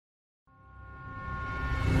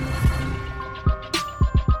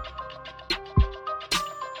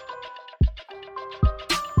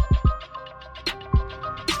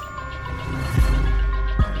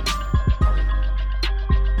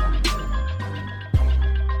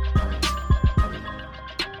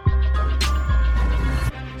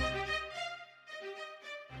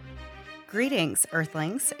Greetings,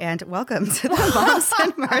 Earthlings, and welcome to the Moms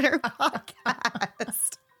and Murder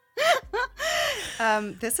podcast.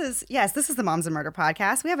 This is the Moms and Murder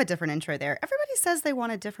podcast. We have a different intro there. Everybody says they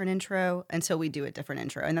want a different intro until we do a different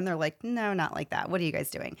intro. And then they're like, no, not like that. What are you guys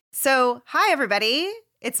doing? So, hi, everybody.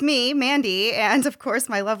 It's me, Mandy. And of course,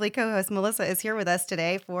 my lovely co-host, Melissa, is here with us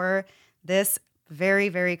today for this very,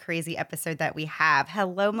 very crazy episode that we have.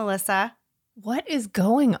 Hello, Melissa. What is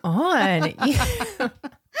going on?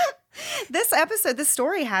 This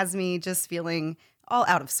story has me just feeling all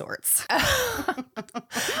out of sorts.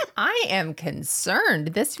 I am concerned.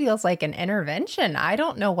 This feels like an intervention. I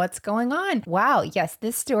don't know what's going on. Wow. Yes,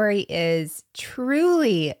 this story is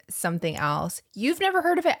truly something else. You've never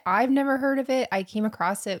heard of it. I've never heard of it. I came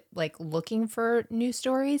across it like looking for new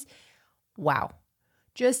stories. Wow.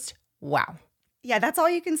 Just wow. Yeah, that's all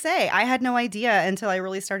you can say. I had no idea until I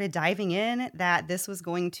really started diving in that this was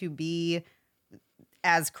going to be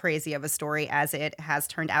as crazy of a story as it has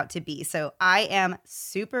turned out to be. So I am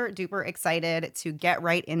super duper excited to get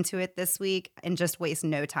right into it this week and just waste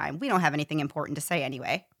no time. We don't have anything important to say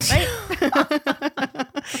anyway, right?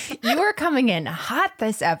 You are coming in hot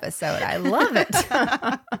this episode. I love it.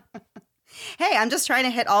 Hey, I'm just trying to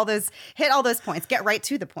hit all those points. Get right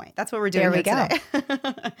to the point. That's what we're doing here today.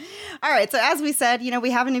 All right. So as we said, we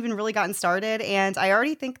haven't even really gotten started. And I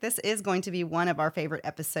already think this is going to be one of our favorite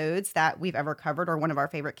episodes that we've ever covered, or one of our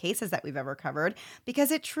favorite cases that we've ever covered, because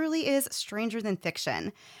it truly is stranger than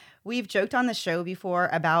fiction. We've joked on the show before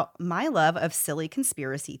about my love of silly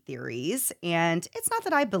conspiracy theories, and it's not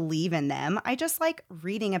that I believe in them. I just like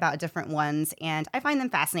reading about different ones, and I find them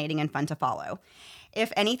fascinating and fun to follow.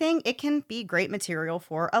 If anything, it can be great material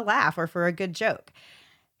for a laugh or for a good joke.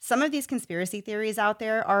 Some of these conspiracy theories out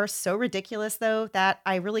there are so ridiculous, though, that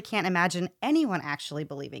I really can't imagine anyone actually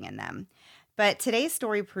believing in them. But today's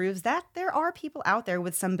story proves that there are people out there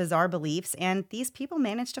with some bizarre beliefs, and these people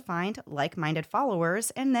manage to find like-minded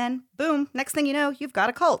followers, and then, boom, next thing you know, you've got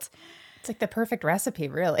a cult. It's like the perfect recipe,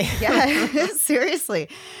 really. Yeah, seriously.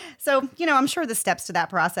 So, I'm sure the steps to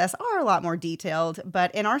that process are a lot more detailed,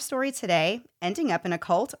 but in our story today, ending up in a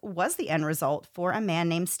cult was the end result for a man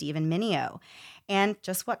named Stephen Mineo. And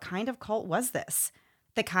just what kind of cult was this?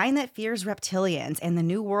 The kind that fears reptilians and the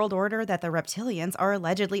new world order that the reptilians are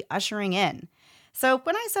allegedly ushering in. So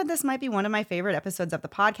when I said this might be one of my favorite episodes of the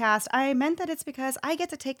podcast, I meant that it's because I get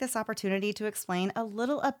to take this opportunity to explain a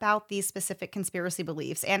little about these specific conspiracy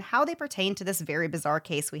beliefs and how they pertain to this very bizarre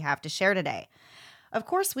case we have to share today. Of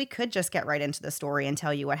course, we could just get right into the story and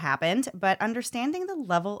tell you what happened, but understanding the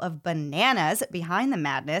level of bananas behind the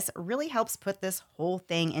madness really helps put this whole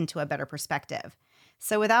thing into a better perspective.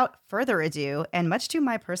 So without further ado, and much to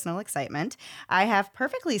my personal excitement, I have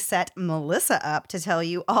perfectly set Melissa up to tell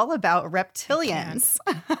you all about reptilians.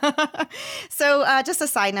 So just a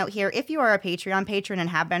side note here, if you are a Patreon patron and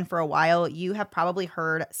have been for a while, you have probably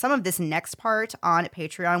heard some of this next part on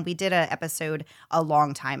Patreon. We did an episode a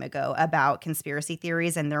long time ago about conspiracy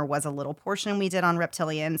theories, and there was a little portion we did on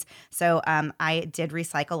reptilians. So I did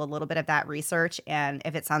recycle a little bit of that research, and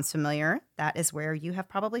if it sounds familiar, that is where you have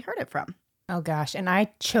probably heard it from. Oh, gosh. And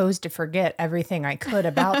I chose to forget everything I could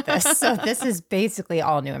about this. So this is basically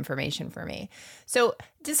all new information for me. So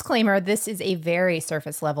disclaimer, this is a very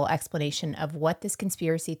surface level explanation of what this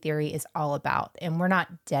conspiracy theory is all about. And we're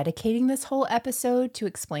not dedicating this whole episode to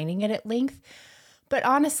explaining it at length. But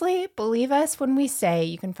honestly, believe us when we say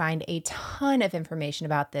you can find a ton of information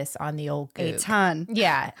about this on the old Goog. A ton.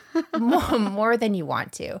 Yeah, more than you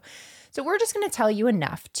want to. So we're just going to tell you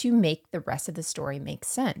enough to make the rest of the story make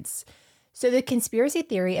sense. So the conspiracy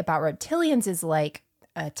theory about reptilians is like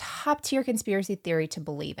a top-tier conspiracy theory to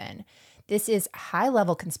believe in. This is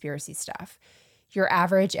high-level conspiracy stuff. Your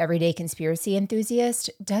average everyday conspiracy enthusiast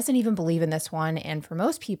doesn't even believe in this one, and for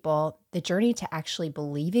most people, the journey to actually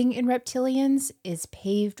believing in reptilians is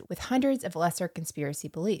paved with hundreds of lesser conspiracy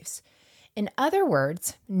beliefs. In other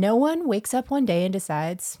words, no one wakes up one day and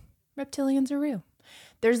decides reptilians are real.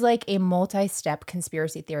 There's like a multi-step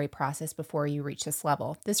conspiracy theory process before you reach this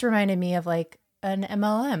level. This reminded me of like an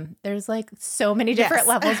MLM. There's like so many different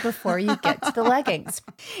levels before you get to the leggings.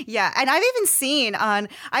 Yeah. And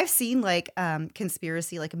I've seen like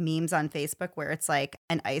conspiracy like memes on Facebook where it's like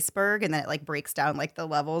an iceberg and then it like breaks down like the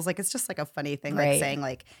levels. Like it's just like a funny thing, like saying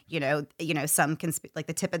like, some like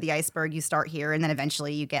the tip of the iceberg, you start here and then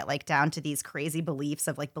eventually you get like down to these crazy beliefs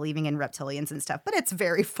of like believing in reptilians and stuff. But it's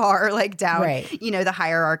very far like down, the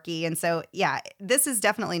hierarchy. And so, yeah, this is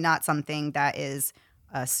definitely not something that is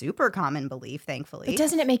a super common belief, thankfully. But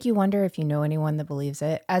doesn't it make you wonder if you know anyone that believes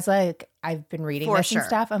it? As like I've been reading For this sure. and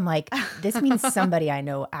stuff. I'm like, this means somebody I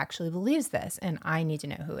know actually believes this, and I need to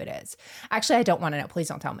know who it is. Actually, I don't want to know. Please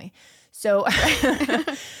don't tell me. So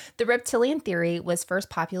the reptilian theory was first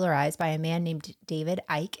popularized by a man named David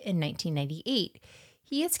Icke in 1998.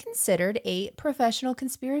 He is considered a professional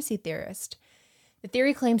conspiracy theorist. The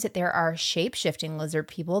theory claims that there are shape-shifting lizard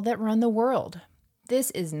people that run the world.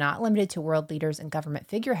 This is not limited to world leaders and government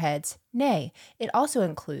figureheads. Nay, it also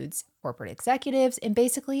includes corporate executives and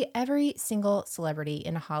basically every single celebrity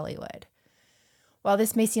in Hollywood. While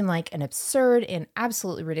this may seem like an absurd and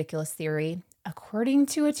absolutely ridiculous theory, according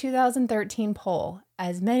to a 2013 poll,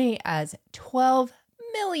 as many as 12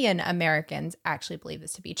 million Americans actually believe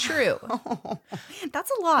this to be true.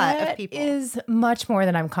 That's a lot of people. That is much more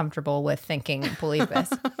than I'm comfortable with thinking believe this.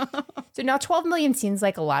 So now 12 million seems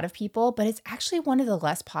like a lot of people, but it's actually one of the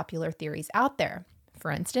less popular theories out there.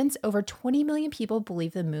 For instance, over 20 million people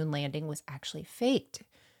believe the moon landing was actually faked.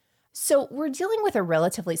 So we're dealing with a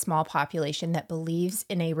relatively small population that believes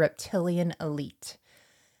in a reptilian elite.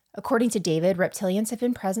 According to David, reptilians have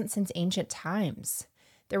been present since ancient times.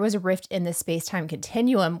 There was a rift in the space-time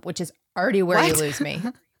continuum, which is already where you lose me.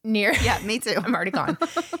 Yeah, me too. I'm already gone.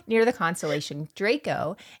 Near the constellation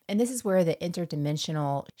Draco, and this is where the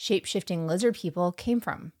interdimensional shape-shifting lizard people came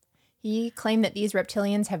from. He claimed that these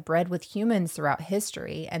reptilians have bred with humans throughout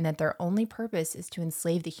history and that their only purpose is to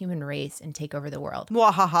enslave the human race and take over the world.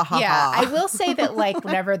 Yeah, I will say that like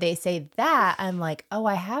whenever they say that, I'm like, oh,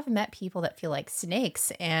 I have met people that feel like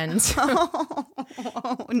snakes and no.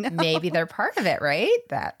 maybe they're part of it, right?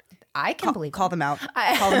 That I can believe. Call them out.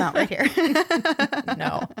 Call them out right here.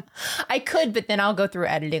 No, I could, but then I'll go through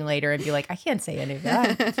editing later and be like, I can't say any of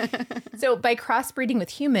that. So by crossbreeding with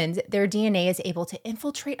humans, their DNA is able to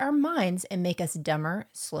infiltrate our minds and make us dumber,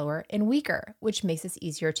 slower, and weaker, which makes us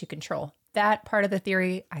easier to control. That part of the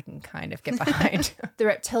theory I can kind of get behind. The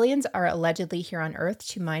reptilians are allegedly here on Earth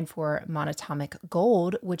to mine for monatomic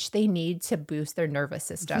gold, which they need to boost their nervous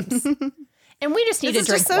systems. And we just need to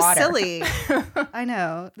drink water. This is just so silly. I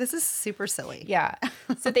know. This is super silly. Yeah.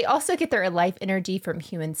 So they also get their life energy from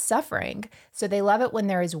human suffering. So they love it when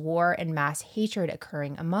there is war and mass hatred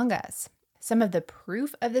occurring among us. Some of the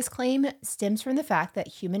proof of this claim stems from the fact that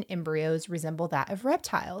human embryos resemble that of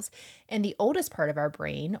reptiles. And the oldest part of our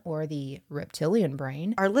brain, or the reptilian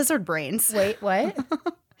brain. Our lizard brains. Wait, what?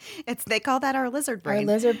 They call that our lizard brain.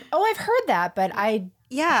 Our lizard. Oh, I've heard that, but I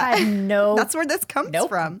Yeah. had no. That's where this comes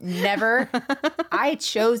from. Never. I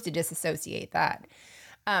chose to disassociate that.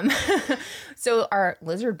 So our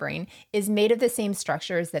lizard brain is made of the same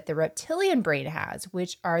structures that the reptilian brain has,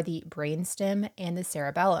 which are the brainstem and the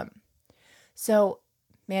cerebellum. So,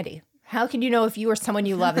 Mandy, how can you know if you or someone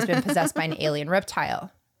you love has been possessed by an alien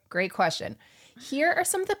reptile? Great question. Here are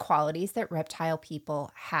some of the qualities that reptile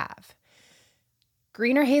people have.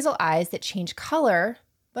 Green or hazel eyes that change color,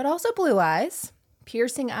 but also blue eyes,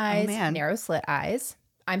 piercing eyes, narrow slit eyes.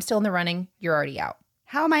 I'm still in the running. You're already out.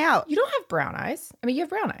 How am I out? You don't have brown eyes. I mean, you have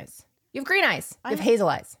brown eyes. You have green eyes. You have hazel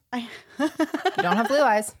eyes. You don't have blue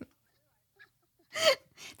eyes.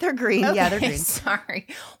 They're green. Okay, yeah, they're green. Sorry.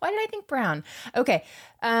 Why did I think brown? Okay.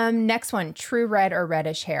 Next one, true red or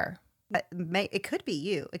reddish hair. It could be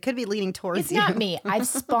you. It could be leaning towards It's you. not me. I've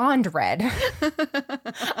spawned red.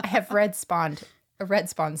 I have a red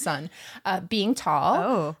spawned son. Being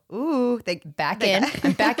tall. Oh, ooh. I'm back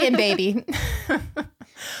in, baby.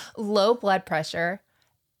 Low blood pressure.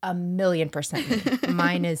 1,000,000% me.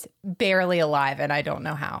 Mine is barely alive, and I don't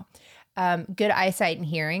know how. Good eyesight and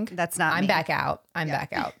hearing. That's not I'm me. back out. I'm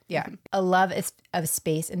back out. Yeah. A love of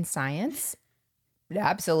space and science.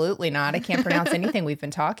 Absolutely not. I can't pronounce anything we've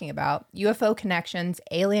been talking about. UFO connections,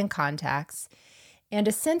 alien contacts, and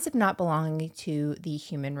a sense of not belonging to the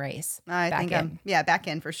human race. I think I'm back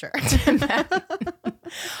in for sure.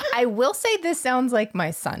 I will say this sounds like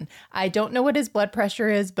my son. I don't know what his blood pressure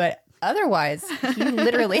is, but otherwise, he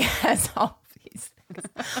literally has all these things.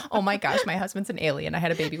 Oh my gosh, my husband's an alien. I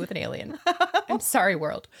had a baby with an alien. I'm sorry,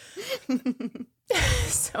 world.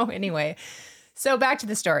 So anyway, so back to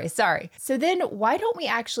the story. Sorry. So then why don't we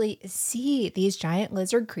actually see these giant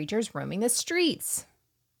lizard creatures roaming the streets?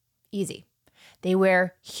 Easy. They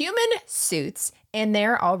wear human suits and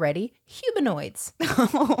they're already humanoids.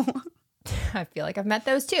 I feel like I've met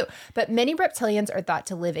those too. But many reptilians are thought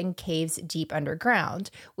to live in caves deep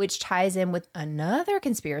underground, which ties in with another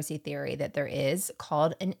conspiracy theory that there is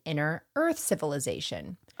called an inner Earth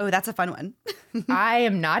civilization. Oh, that's a fun one. I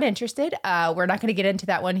am not interested. We're not going to get into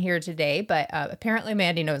that one here today, but apparently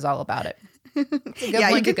Mandy knows all about it. It's a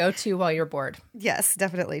good one to go to while you're bored. Yes,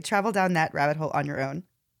 definitely. Travel down that rabbit hole on your own.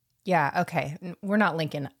 Yeah, okay. We're not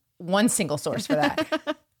linking one single source for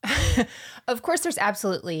that. Of course, there's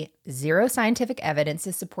absolutely zero scientific evidence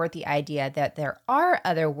to support the idea that there are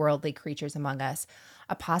otherworldly creatures among us.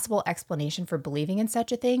 A possible explanation for believing in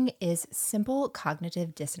such a thing is simple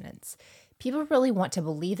cognitive dissonance. People really want to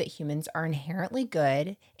believe that humans are inherently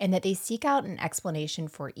good and that they seek out an explanation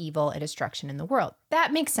for evil and destruction in the world.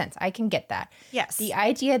 That makes sense. I can get that. Yes. The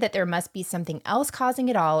idea that there must be something else causing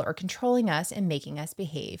it all or controlling us and making us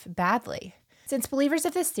behave badly. Since believers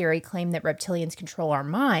of this theory claim that reptilians control our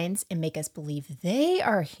minds and make us believe they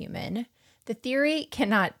are human, the theory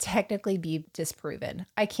cannot technically be disproven.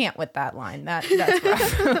 I can't with that line. That's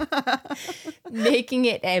rough. Making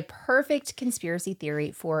it a perfect conspiracy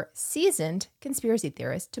theory for seasoned conspiracy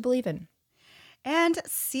theorists to believe in. And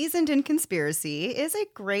seasoned in conspiracy is a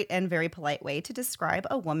great and very polite way to describe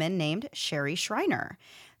a woman named Sherry Shriner.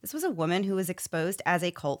 This was a woman who was exposed as a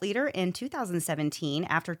cult leader in 2017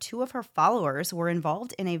 after two of her followers were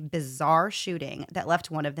involved in a bizarre shooting that left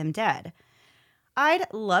one of them dead.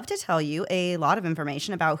 I'd love to tell you a lot of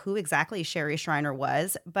information about who exactly Sherry Shriner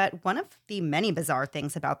was, but one of the many bizarre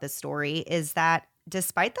things about this story is that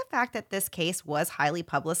despite the fact that this case was highly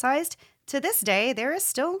publicized, to this day, there is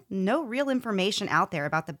still no real information out there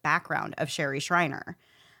about the background of Sherry Shriner.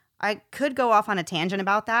 I could go off on a tangent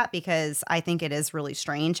about that because I think it is really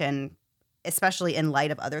strange, and especially in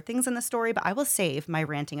light of other things in the story, but I will save my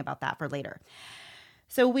ranting about that for later.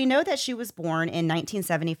 So we know that she was born in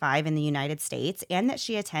 1975 in the United States and that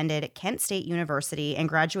she attended Kent State University and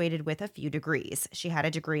graduated with a few degrees. She had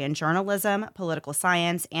a degree in journalism, political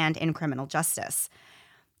science, and in criminal justice.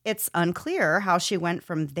 It's unclear how she went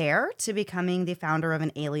from there to becoming the founder of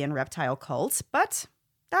an alien reptile cult, but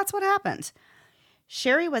that's what happened.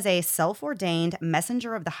 Sherry was a self-ordained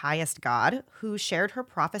messenger of the highest God who shared her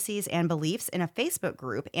prophecies and beliefs in a Facebook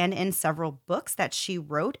group and in several books that she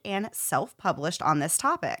wrote and self-published on this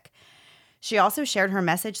topic. She also shared her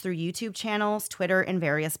message through YouTube channels, Twitter, and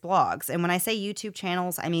various blogs. And when I say YouTube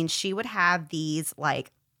channels, I mean she would have these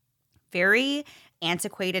like very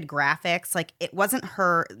antiquated graphics. Like it wasn't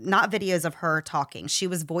her, not videos of her talking. She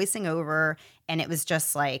was voicing over, and it was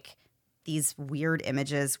just like these weird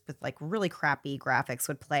images with like really crappy graphics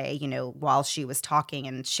would play, you know, while she was talking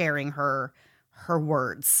and sharing her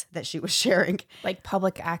words that she was sharing. Like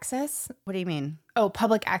public access? What do you mean? Oh,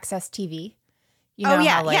 public access TV. You know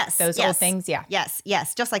how, like, yes, those old things? Yeah.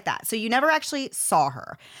 Yes, just like that. So you never actually saw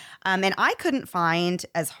her. And I couldn't find,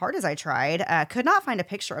 as hard as I tried, could not find a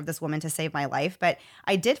picture of this woman to save my life. But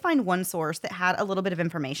I did find one source that had a little bit of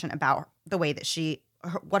information about the way that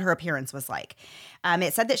what her appearance was like.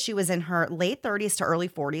 It said that she was in her late 30s to early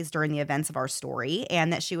 40s during the events of our story,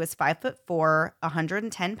 and that she was 5'4",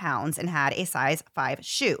 110 pounds, and had a size 5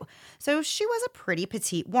 shoe. So she was a pretty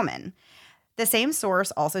petite woman. The same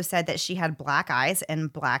source also said that she had black eyes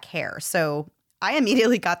and black hair. So I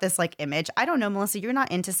immediately got this like image. I don't know, Melissa, you're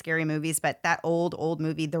not into scary movies, but that old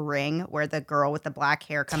movie, The Ring, where the girl with the black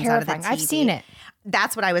hair comes Terrifying. out of the TV. I've seen it.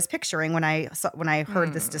 That's what I was picturing when I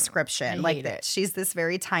heard this description. I Like hate it. she's this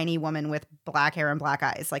very tiny woman with black hair and black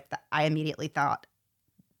eyes. Like I immediately thought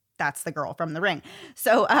that's the girl from The Ring.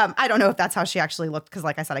 So I don't know if that's how she actually looked because,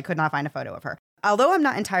 like I said, I could not find a photo of her. Although I'm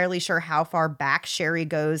not entirely sure how far back Sherry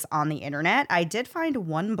goes on the internet, I did find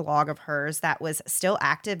one blog of hers that was still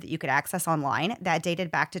active that you could access online that dated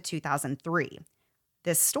back to 2003.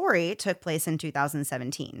 This story took place in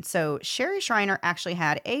 2017. So Sherry Shriner actually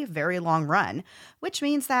had a very long run, which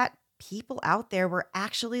means that people out there were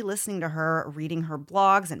actually listening to her, reading her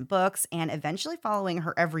blogs and books, and eventually following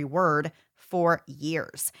her every word for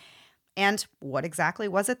years. And what exactly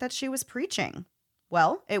was it that she was preaching?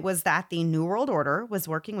 Well, it was that the New World Order was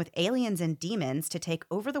working with aliens and demons to take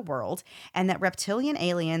over the world, and that reptilian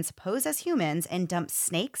aliens pose as humans and dump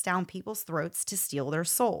snakes down people's throats to steal their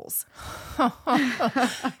souls.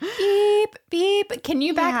 Beep, beep. Can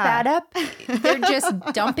you back that up? They're just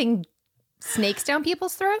dumping snakes down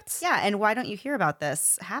people's throats? Yeah, and why don't you hear about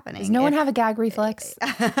this happening? Does no one have a gag reflex?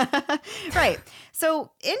 Right.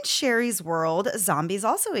 So in Sherry's world, zombies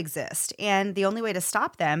also exist, and the only way to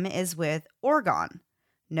stop them is with Orgon.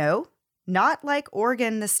 No, not like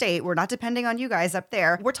Oregon, the state. We're not depending on you guys up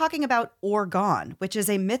there. We're talking about Orgon, which is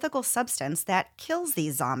a mythical substance that kills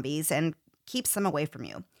these zombies and keeps them away from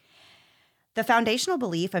you. The foundational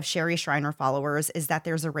belief of Sherry Shriner followers is that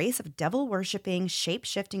there's a race of devil-worshipping,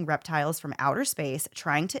 shape-shifting reptiles from outer space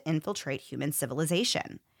trying to infiltrate human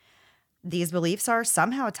civilization. These beliefs are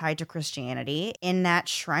somehow tied to Christianity in that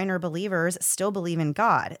Shriner believers still believe in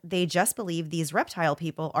God. They just believe these reptile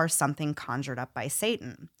people are something conjured up by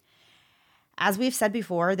Satan. As we've said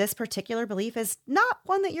before, this particular belief is not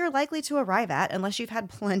one that you're likely to arrive at unless you've had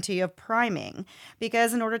plenty of priming,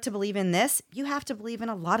 because in order to believe in this, you have to believe in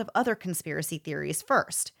a lot of other conspiracy theories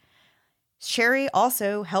first. Sherry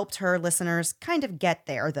also helped her listeners kind of get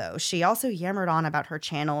there, though. She also yammered on about her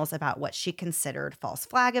channels about what she considered false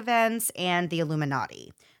flag events and the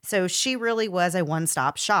Illuminati. So she really was a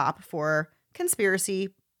one-stop shop for conspiracy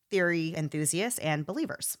theory enthusiasts and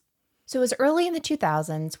believers. So it was early in the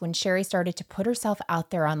 2000s when Sherry started to put herself out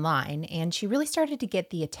there online, and she really started to get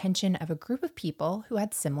the attention of a group of people who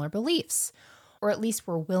had similar beliefs, or at least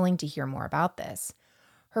were willing to hear more about this.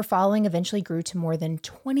 Her following eventually grew to more than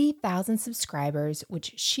 20,000 subscribers,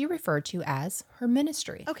 which she referred to as her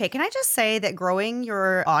ministry. Okay, can I just say that growing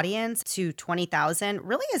your audience to 20,000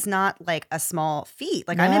 really is not like a small feat.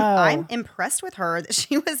 Like, No. I'm impressed with her that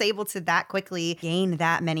she was able to that quickly gain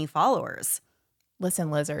that many followers.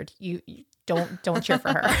 Listen, Lizard, you don't cheer for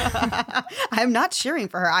her. I'm not cheering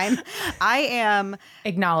for her. I am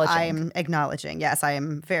Acknowledging. I'm acknowledging. Yes, I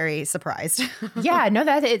am very surprised. Yeah, no,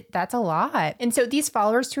 that's a lot. And so these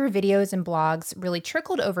followers to her videos and blogs really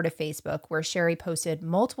trickled over to Facebook, where Sherry posted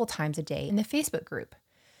multiple times a day in the Facebook group.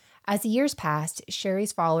 As the years passed,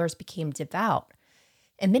 Sherry's followers became devout,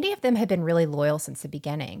 and many of them had been really loyal since the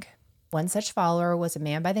beginning. One such follower was a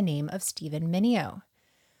man by the name of Stephen Mineo.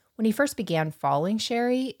 When he first began following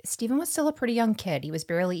Sherry, Stephen was still a pretty young kid. He was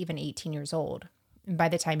barely even 18 years old. And by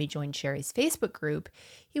the time he joined Sherry's Facebook group,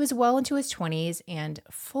 he was well into his 20s and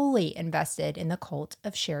fully invested in the cult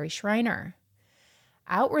of Sherry Shriner.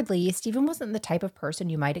 Outwardly, Stephen wasn't the type of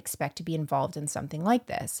person you might expect to be involved in something like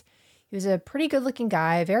this. He was a pretty good-looking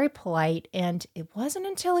guy, very polite, and it wasn't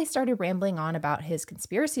until he started rambling on about his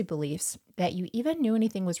conspiracy beliefs that you even knew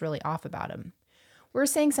anything was really off about him. We're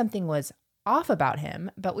saying something was off about him,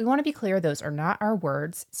 but we want to be clear those are not our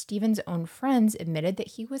words. Stephen's own friends admitted that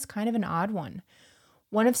he was kind of an odd one.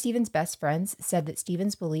 One of Stephen's best friends said that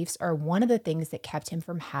Stephen's beliefs are one of the things that kept him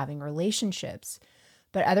from having relationships.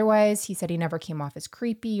 But otherwise, he said he never came off as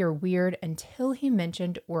creepy or weird until he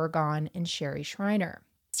mentioned Oregon and Sherry Shriner.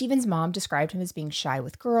 Stephen's mom described him as being shy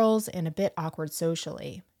with girls and a bit awkward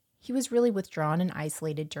socially. He was really withdrawn and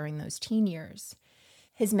isolated during those teen years.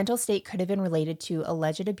 His mental state could have been related to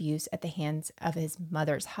alleged abuse at the hands of his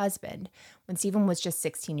mother's husband. When Stephen was just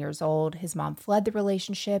 16 years old, his mom fled the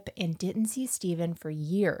relationship and didn't see Stephen for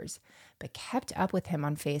years, but kept up with him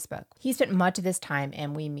on Facebook. He spent much of this time,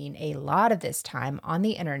 and we mean a lot of this time, on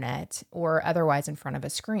the internet or otherwise in front of a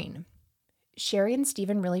screen. Sherry and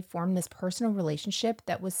Stephen really formed this personal relationship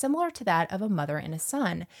that was similar to that of a mother and a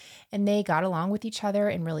son, and they got along with each other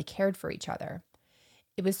and really cared for each other.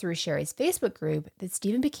 It was through Sherry's Facebook group that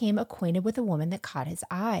Stephen became acquainted with a woman that caught his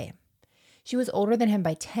eye. She was older than him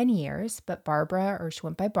by 10 years, but Barbara, or she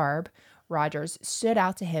went by Barb, Rogers, stood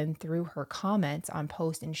out to him through her comments on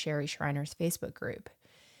posts in Sherry Shriner's Facebook group.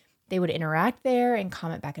 They would interact there and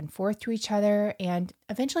comment back and forth to each other, and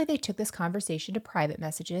eventually they took this conversation to private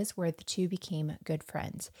messages where the two became good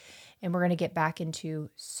friends. And we're going to get back into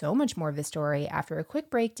so much more of the story after a quick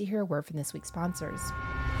break to hear a word from this week's sponsors.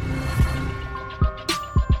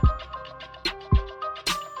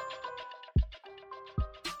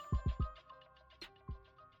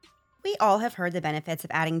 We all have heard the benefits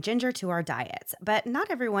of adding ginger to our diets, but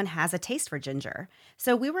not everyone has a taste for ginger.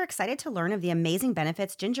 So we were excited to learn of the amazing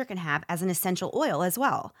benefits ginger can have as an essential oil as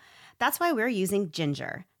well. That's why we're using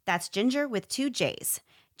ginger. That's ginger with 2 J's.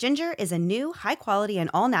 Ginger is a new, high-quality and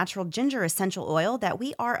all-natural ginger essential oil that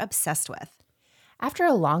we are obsessed with. After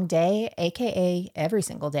a long day, aka every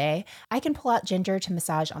single day, I can pull out ginger to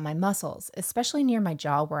massage on my muscles, especially near my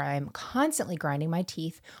jaw where I am constantly grinding my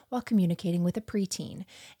teeth while communicating with a preteen,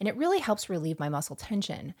 and it really helps relieve my muscle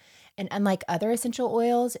tension. And unlike other essential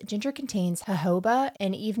oils, ginger contains jojoba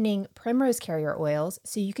and evening primrose carrier oils,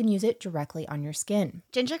 so you can use it directly on your skin.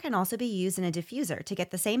 Ginger can also be used in a diffuser to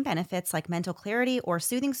get the same benefits like mental clarity or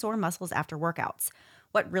soothing sore muscles after workouts.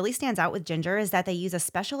 What really stands out with ginger is that they use a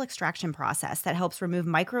special extraction process that helps remove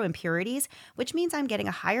micro impurities, which means I'm getting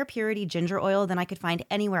a higher purity ginger oil than I could find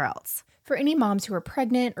anywhere else. For any moms who are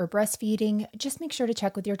pregnant or breastfeeding, just make sure to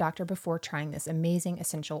check with your doctor before trying this amazing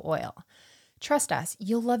essential oil. Trust us,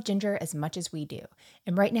 you'll love ginger as much as we do.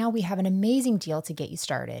 And right now we have an amazing deal to get you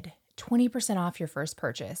started. 20% off your first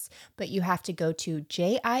purchase, but you have to go to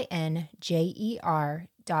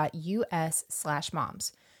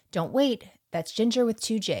jinjer.us/moms. Don't wait. That's ginger with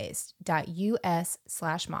 2 J's.us/moms.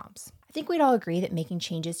 I think we'd all agree that making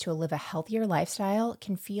changes to live a healthier lifestyle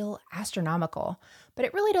can feel astronomical, but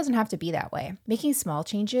it really doesn't have to be that way. Making small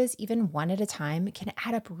changes, even one at a time, can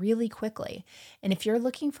add up really quickly. And if you're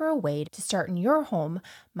looking for a way to start in your home,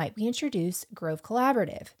 might we introduce Grove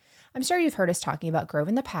Collaborative? I'm sure you've heard us talking about Grove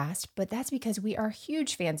in the past, but that's because we are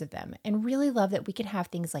huge fans of them and really love that we can have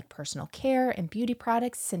things like personal care and beauty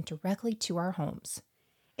products sent directly to our homes.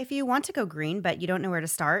 If you want to go green but you don't know where to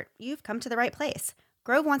start, you've come to the right place.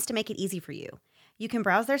 Grove wants to make it easy for you. You can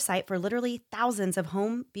browse their site for literally thousands of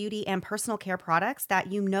home, beauty, and personal care products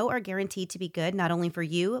that you know are guaranteed to be good not only for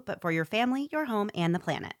you, but for your family, your home, and the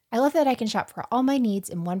planet. I love that I can shop for all my needs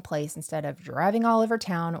in one place instead of driving all over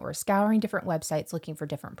town or scouring different websites looking for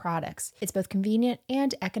different products. It's both convenient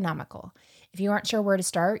and economical. If you aren't sure where to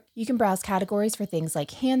start, you can browse categories for things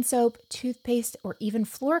like hand soap, toothpaste, or even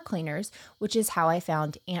floor cleaners, which is how I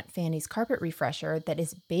found Aunt Fanny's carpet refresher that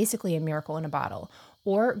is basically a miracle in a bottle,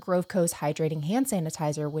 or Grove Co.'s hydrating hand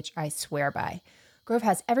sanitizer, which I swear by. Grove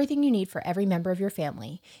has everything you need for every member of your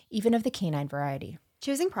family, even of the canine variety.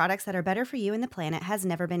 Choosing products that are better for you and the planet has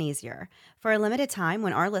never been easier. For a limited time,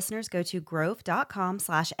 when our listeners go to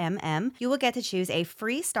grove.com/mm, you will get to choose a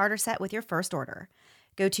free starter set with your first order.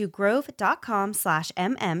 Go to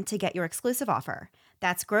grove.com/mm to get your exclusive offer.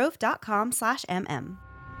 That's grove.com/mm.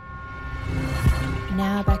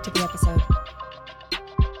 Now back to the episode.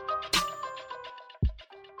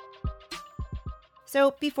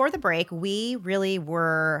 So before the break, we really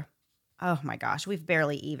were, oh my gosh, we've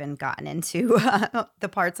barely even gotten into the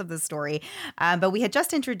parts of the story. But we had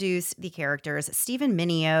just introduced the characters Stephen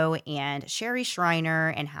Mineo and Sherry Shriner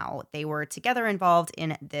and how they were together involved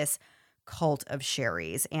in this cult of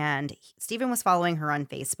Sherry's. And Stephen was following her on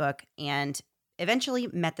Facebook and eventually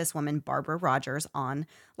met this woman, Barbara Rogers,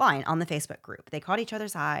 online on the Facebook group. They caught each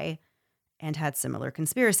other's eye and had similar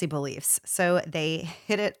conspiracy beliefs. So they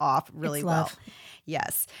hit it off really well.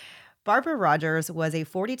 Yes. Barbara Rogers was a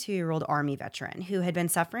 42-year-old Army veteran who had been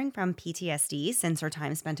suffering from PTSD since her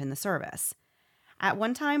time spent in the service. At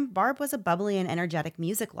one time, Barb was a bubbly and energetic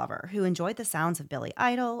music lover who enjoyed the sounds of Billy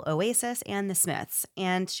Idol, Oasis, and the Smiths,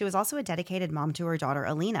 and she was also a dedicated mom to her daughter,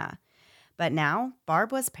 Alina. But now,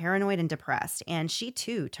 Barb was paranoid and depressed, and she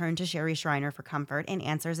too turned to Sherry Shriner for comfort and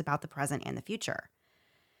answers about the present and the future.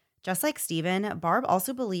 Just like Stephen, Barb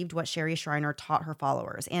also believed what Sherry Shriner taught her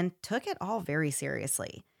followers and took it all very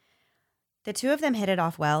seriously. The two of them hit it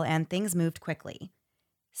off well, and things moved quickly.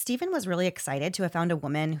 Stephen was really excited to have found a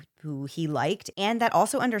woman who he liked and that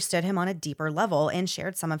also understood him on a deeper level and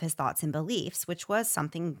shared some of his thoughts and beliefs, which was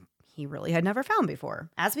something he really had never found before.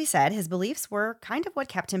 As we said, his beliefs were kind of what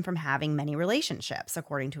kept him from having many relationships,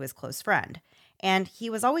 according to his close friend. And he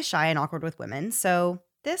was always shy and awkward with women, so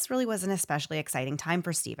this really was an especially exciting time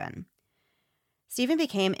for Stephen. Stephen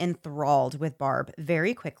became enthralled with Barb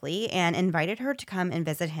very quickly and invited her to come and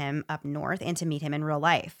visit him up north and to meet him in real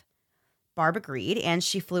life. Barb agreed, and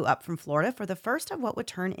she flew up from Florida for the first of what would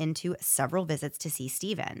turn into several visits to see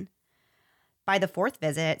Stephen. By the fourth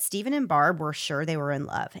visit, Stephen and Barb were sure they were in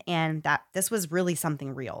love and that this was really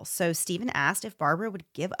something real. So Stephen asked if Barbara would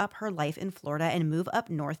give up her life in Florida and move up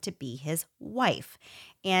north to be his wife.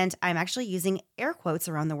 And I'm actually using air quotes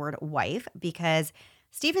around the word wife because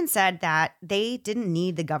Stephen said that they didn't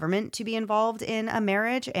need the government to be involved in a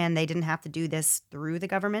marriage and they didn't have to do this through the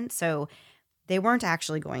government. So they weren't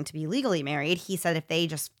actually going to be legally married. He said if they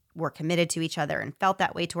just were committed to each other and felt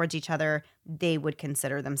that way towards each other, they would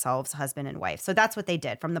consider themselves husband and wife. So that's what they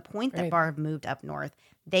did. From the point that Barb moved up north,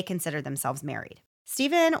 they considered themselves married.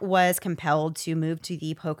 Stephen was compelled to move to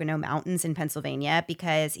the Pocono Mountains in Pennsylvania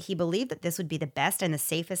because he believed that this would be the best and the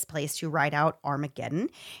safest place to ride out Armageddon,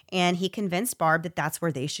 and he convinced Barb that that's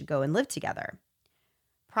where they should go and live together.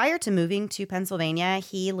 Prior to moving to Pennsylvania,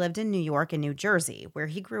 he lived in New York and New Jersey, where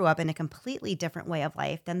he grew up in a completely different way of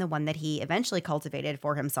life than the one that he eventually cultivated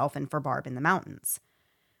for himself and for Barb in the mountains.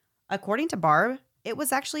 According to Barb, it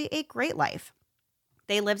was actually a great life.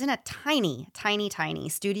 They lived in a tiny, tiny, tiny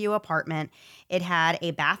studio apartment. It had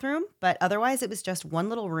a bathroom, but otherwise it was just one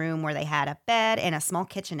little room where they had a bed and a small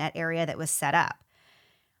kitchenette area that was set up.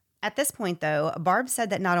 At this point, though, Barb said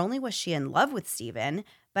that not only was she in love with Stephen,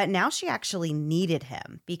 but now she actually needed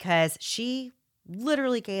him because she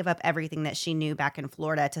literally gave up everything that she knew back in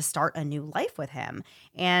Florida to start a new life with him.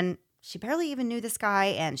 And she barely even knew this guy,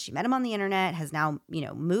 and she met him on the internet, has now,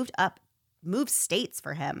 moved states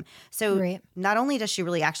for him. So Not only does she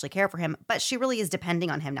really actually care for him, but she really is depending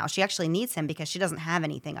on him now. She actually needs him because she doesn't have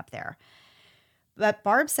anything up there. But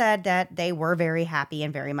Barb said that they were very happy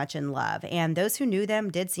and very much in love, and those who knew them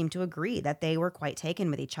did seem to agree that they were quite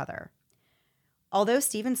taken with each other. Although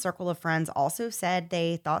Stephen's circle of friends also said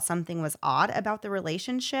they thought something was odd about the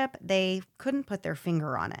relationship, they couldn't put their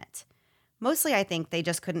finger on it. Mostly, I think they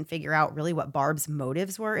just couldn't figure out really what Barb's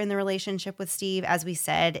motives were in the relationship with Steve. As we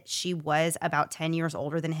said, she was about 10 years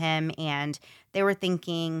older than him, and they were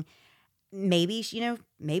thinking maybe,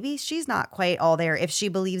 maybe she's not quite all there if she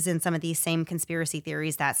believes in some of these same conspiracy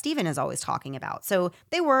theories that Stephen is always talking about. So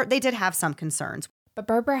they did have some concerns. But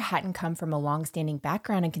Barbara hadn't come from a long-standing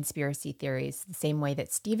background in conspiracy theories, the same way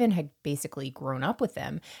that Stephen had basically grown up with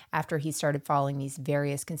them after he started following these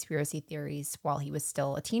various conspiracy theories while he was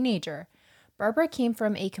still a teenager. Barbara came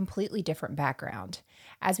from a completely different background.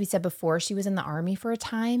 As we said before, she was in the Army for a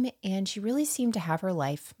time, and she really seemed to have her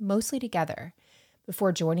life mostly together.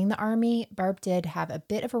 Before joining the Army, Barb did have a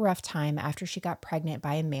bit of a rough time after she got pregnant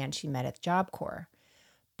by a man she met at the Job Corps.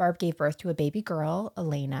 Barb gave birth to a baby girl,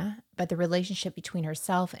 Elena, but the relationship between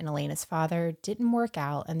herself and Elena's father didn't work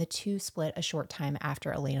out, and the two split a short time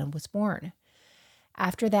after Elena was born.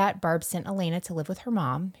 After that, Barb sent Elena to live with her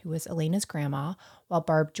mom, who was Elena's grandma, while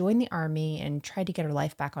Barb joined the Army and tried to get her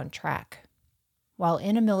life back on track. While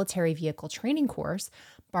in a military vehicle training course,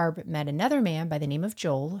 Barb met another man by the name of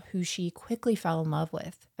Joel, who she quickly fell in love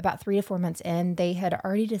with. About 3 to 4 months in, they had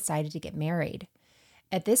already decided to get married.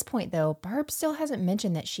 At this point, though, Barb still hasn't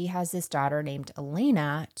mentioned that she has this daughter named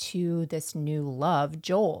Elena to this new love,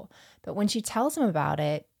 Joel. But when she tells him about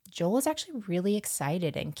it, Joel is actually really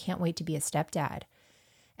excited and can't wait to be a stepdad.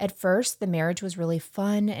 At first, the marriage was really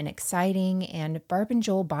fun and exciting, and Barb and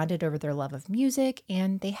Joel bonded over their love of music,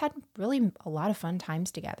 and they had really a lot of fun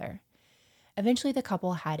times together. Eventually, the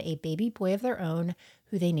couple had a baby boy of their own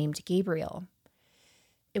who they named Gabriel.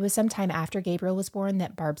 It was sometime after Gabriel was born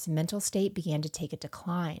that Barb's mental state began to take a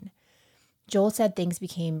decline. Joel said things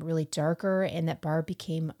became really darker and that Barb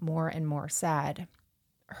became more and more sad.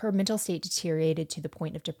 Her mental state deteriorated to the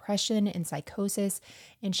point of depression and psychosis,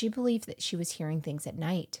 and she believed that she was hearing things at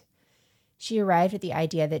night. She arrived at the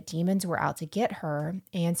idea that demons were out to get her,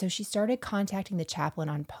 and so she started contacting the chaplain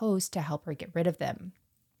on post to help her get rid of them.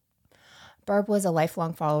 Barb was a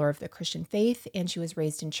lifelong follower of the Christian faith, and she was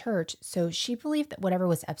raised in church, so she believed that whatever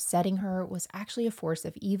was upsetting her was actually a force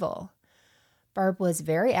of evil. Barb was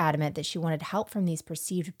very adamant that she wanted help from these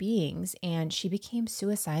perceived beings, and she became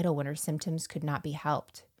suicidal when her symptoms could not be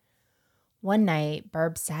helped. One night,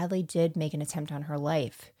 Barb sadly did make an attempt on her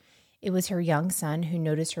life. It was her young son who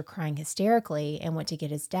noticed her crying hysterically and went to get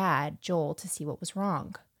his dad, Joel, to see what was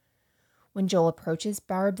wrong. When Joel approaches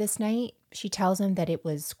Barb this night, she tells him that it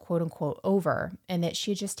was quote-unquote over and that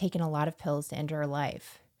she had just taken a lot of pills to end her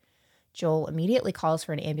life. Joel immediately calls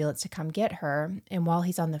for an ambulance to come get her, and while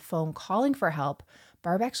he's on the phone calling for help,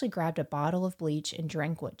 Barb actually grabbed a bottle of bleach and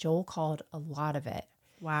drank what Joel called a lot of it.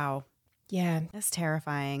 Wow. Yeah. That's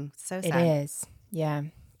terrifying. So sad. It is. Yeah.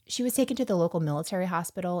 She was taken to the local military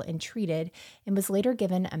hospital and treated and was later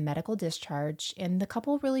given a medical discharge, and the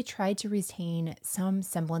couple really tried to retain some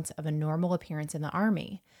semblance of a normal appearance in the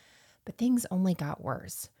Army. But things only got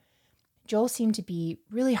worse. Joel seemed to be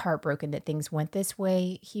really heartbroken that things went this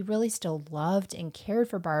way. He really still loved and cared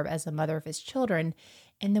for Barb as the mother of his children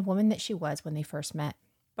and the woman that she was when they first met.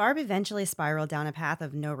 Barb eventually spiraled down a path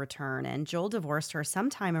of no return, and Joel divorced her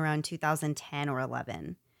sometime around 2010 or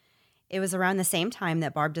 11. It was around the same time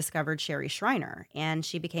that Barb discovered Sherry Shriner, and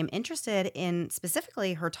she became interested in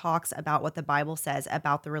specifically her talks about what the Bible says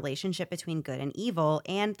about the relationship between good and evil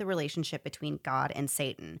and the relationship between God and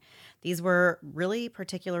Satan. These were really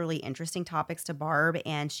particularly interesting topics to Barb,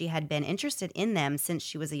 and she had been interested in them since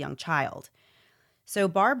she was a young child. So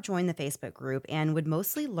Barb joined the Facebook group and would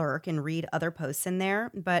mostly lurk and read other posts in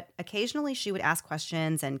there, but occasionally she would ask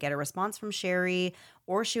questions and get a response from Sherry,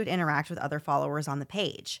 or she would interact with other followers on the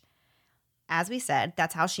page. As we said,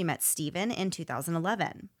 that's how she met Stephen in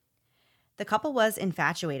 2011. The couple was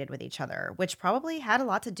infatuated with each other, which probably had a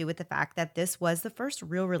lot to do with the fact that this was the first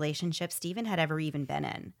real relationship Stephen had ever even been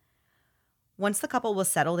in. Once the couple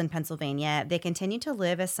was settled in Pennsylvania, they continued to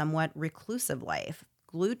live a somewhat reclusive life,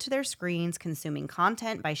 glued to their screens, consuming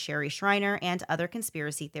content by Sherry Shriner and other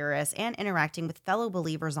conspiracy theorists, and interacting with fellow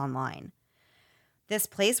believers online. This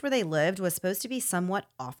place where they lived was supposed to be somewhat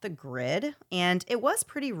off the grid, and it was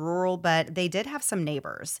pretty rural, but they did have some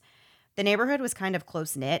neighbors. The neighborhood was kind of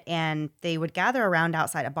close-knit, and they would gather around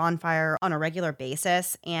outside a bonfire on a regular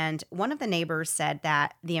basis, and one of the neighbors said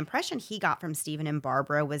that the impression he got from Stephen and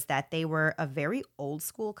Barbara was that they were a very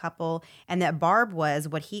old-school couple, and that Barb was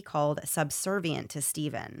what he called subservient to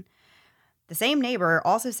Stephen. The same neighbor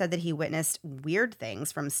also said that he witnessed weird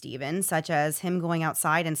things from Stephen, such as him going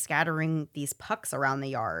outside and scattering these pucks around the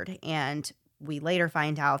yard. And we later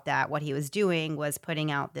find out that what he was doing was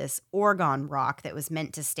putting out this orgone rock that was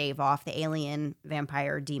meant to stave off the alien,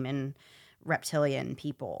 vampire, demon, reptilian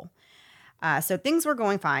people. So things were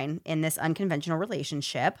going fine in this unconventional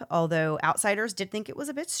relationship. Although outsiders did think it was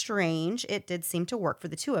a bit strange, it did seem to work for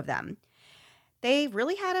the two of them. They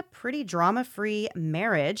really had a pretty drama-free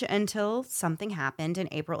marriage until something happened in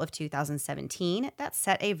April of 2017 that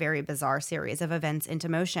set a very bizarre series of events into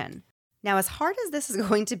motion. Now, as hard as this is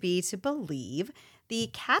going to be to believe, the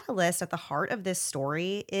catalyst at the heart of this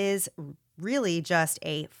story is really just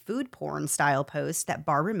a food porn style post that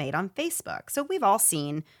Barbara made on Facebook. So we've all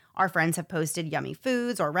seen our friends have posted yummy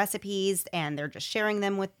foods or recipes and they're just sharing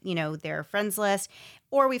them with, their friends list.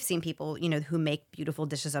 Or we've seen people, who make beautiful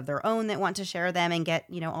dishes of their own that want to share them and get,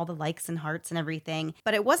 all the likes and hearts and everything.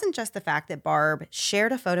 But it wasn't just the fact that Barb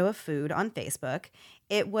shared a photo of food on Facebook.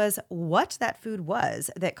 It was what that food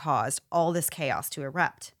was that caused all this chaos to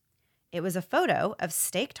erupt. It was a photo of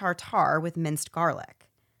steak tartare with minced garlic.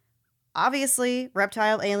 Obviously,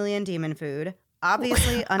 reptile, alien, demon food.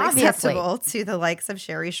 Obviously unacceptable to the likes of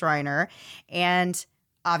Sherry Shriner, and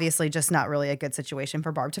obviously just not really a good situation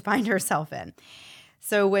for Barb to find herself in.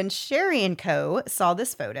 So when Sherry and co. saw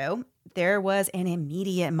this photo, there was an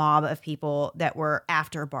immediate mob of people that were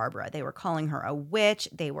after Barbara. They were calling her a witch.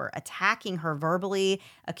 They were attacking her verbally,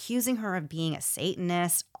 accusing her of being a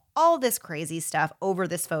Satanist, all this crazy stuff over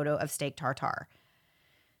this photo of steak tartare.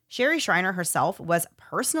 Sherry Shriner herself was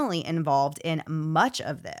personally involved in much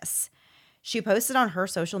of this. She posted on her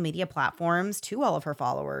social media platforms to all of her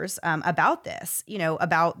followers about this,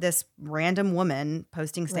 about this random woman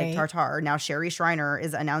posting steak tartare. Now, Sherry Shriner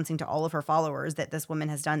is announcing to all of her followers that this woman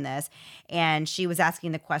has done this. And she was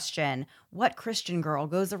asking the question, what Christian girl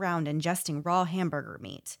goes around ingesting raw hamburger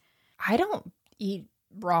meat? I don't eat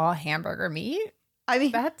raw hamburger meat. I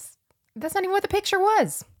mean, that's not even what the picture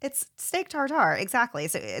was. It's steak tartare. Exactly.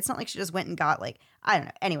 So it's not like she just went and got I don't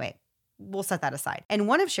know. Anyway. We'll set that aside. In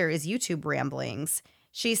one of Sherry's YouTube ramblings,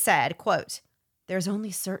 she said, quote, "There's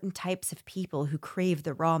only certain types of people who crave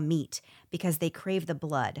the raw meat because they crave the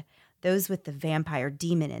blood, those with the vampire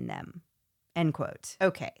demon in them." End quote.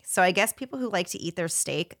 Okay, so I guess people who like to eat their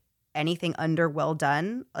steak, anything under well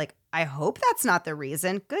done, I hope that's not the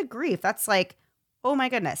reason. Good grief. That's oh my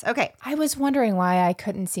goodness. Okay. I was wondering why I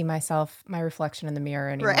couldn't see my reflection in the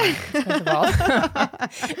mirror anymore. Right. Because of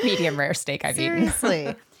all medium rare steak I've eaten.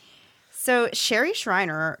 Seriously. So Sherry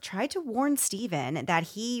Shriner tried to warn Steven that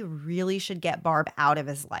he really should get Barb out of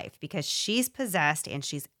his life because she's possessed and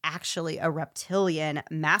she's actually a reptilian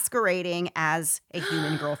masquerading as a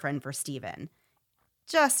human girlfriend for Steven.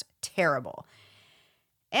 Just terrible.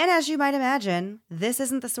 And as you might imagine, this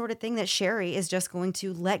isn't the sort of thing that Sherry is just going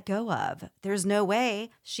to let go of. There's no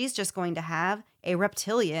way she's just going to have a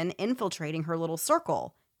reptilian infiltrating her little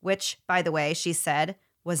circle, which, by the way, she said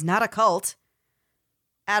was not a cult.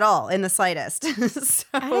 At all, in the slightest. So,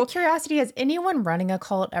 out of curiosity, has anyone running a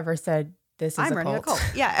cult ever said this is I'm a running cult? a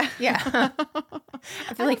cult. Yeah. Yeah.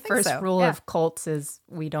 I feel like first rule Yeah. of cults is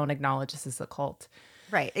we don't acknowledge this is a cult.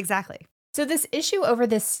 Right, exactly. So this issue over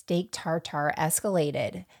this steak tartare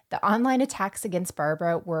escalated. The online attacks against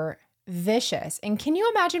Barbara were vicious. And can you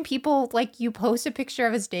imagine people you post a picture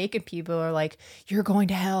of a steak and people are like, "You're going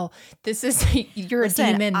to hell. This is you're Listen,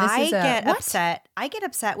 a demon. This is a get what?" upset. I get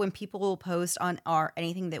upset when people post on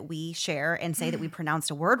anything that we share and say that we pronounced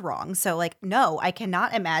a word wrong. So no, I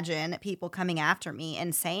cannot imagine people coming after me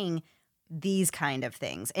and saying these kind of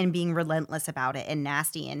things and being relentless about it and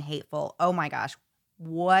nasty and hateful. Oh my gosh,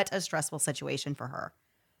 what a stressful situation for her.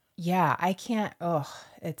 Yeah, I can't. Oh,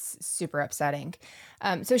 it's super upsetting.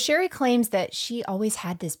 So Sherry claims that she always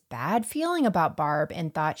had this bad feeling about Barb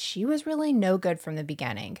and thought she was really no good from the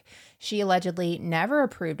beginning. She allegedly never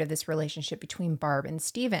approved of this relationship between Barb and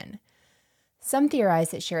Steven. Some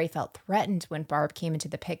theorize that Sherry felt threatened when Barb came into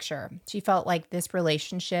the picture. She felt like this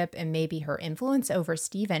relationship and maybe her influence over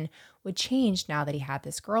Steven would change now that he had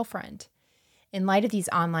this girlfriend. In light of these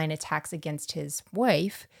online attacks against his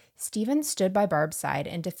wife, Steven stood by Barb's side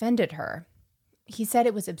and defended her. He said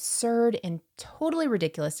it was absurd and totally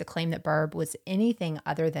ridiculous to claim that Barb was anything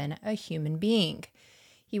other than a human being.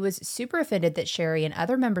 He was super offended that Sherry and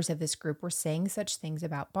other members of this group were saying such things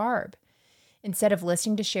about Barb. Instead of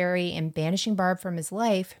listening to Sherry and banishing Barb from his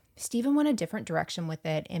life, Steven went a different direction with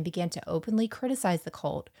it and began to openly criticize the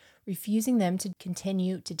cult, refusing them to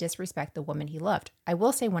continue to disrespect the woman he loved. I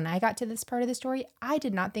will say, when I got to this part of the story, I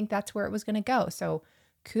did not think that's where it was going to go. So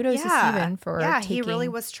kudos to Steven for he really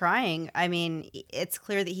was trying. I mean, it's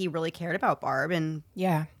clear that he really cared about Barb and,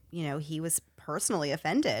 he was personally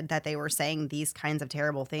offended that they were saying these kinds of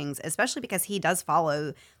terrible things, especially because he does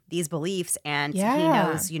follow these beliefs and he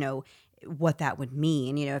knows, what that would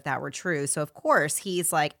mean, if that were true. So of course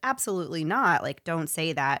he's like, absolutely not. Like, don't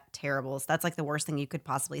say that. Terrible. So that's like the worst thing you could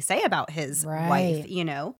possibly say about his wife.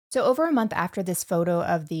 So over a month after this photo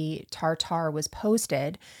of the Tartar was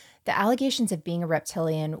posted, the allegations of being a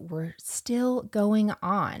reptilian were still going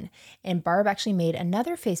on. And Barb actually made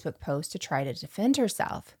another Facebook post to try to defend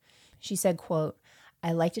herself. She said, quote,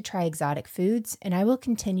 "I like to try exotic foods, and I will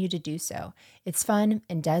continue to do so. It's fun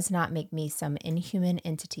and does not make me some inhuman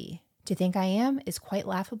entity. To think I am is quite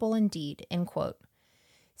laughable indeed," end quote.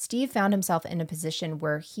 Steve found himself in a position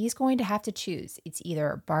where he's going to have to choose. It's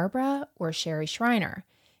either Barbara or Sherry Shriner,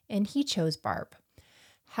 and he chose Barb.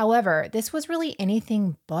 However, this was really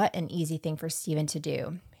anything but an easy thing for Steven to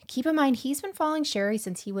do. Keep in mind, he's been following Sherry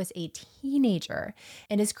since he was a teenager,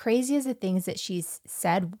 and as crazy as the things that she's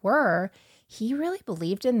said were, he really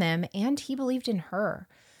believed in them and he believed in her.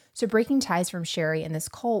 So breaking ties from Sherry and this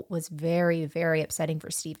cult was very, very upsetting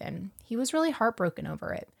for Steven. He was really heartbroken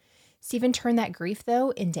over it. Steven turned that grief, though,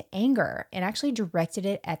 into anger and actually directed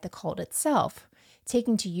it at the cult itself,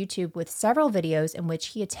 taking to YouTube with several videos in which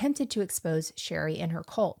he attempted to expose Sherry and her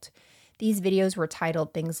cult. These videos were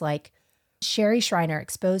titled things like, "Sherry Shriner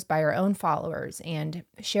exposed by her own followers," and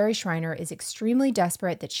 "Sherry Shriner is extremely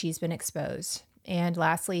desperate that she's been exposed," and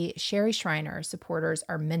lastly, "Sherry Shriner supporters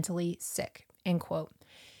are mentally sick," end quote.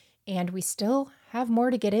 And we still have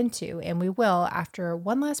more to get into, and we will after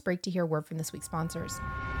one last break to hear a word from this week's sponsors.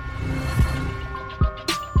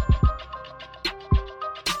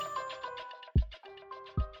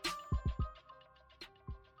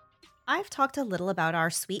 I've talked a little about our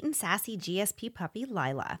sweet and sassy GSP puppy,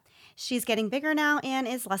 Lila. She's getting bigger now and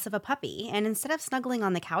is less of a puppy, and instead of snuggling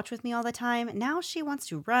on the couch with me all the time, now she wants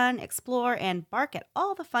to run, explore, and bark at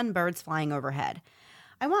all the fun birds flying overhead.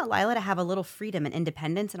 I want Lila to have a little freedom and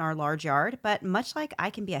independence in our large yard, but much like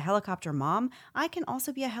I can be a helicopter mom, I can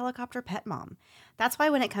also be a helicopter pet mom. That's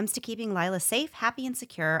why when it comes to keeping Lila safe, happy, and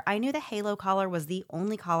secure, I knew the Halo collar was the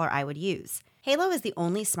only collar I would use. Halo is the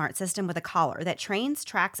only smart system with a collar that trains,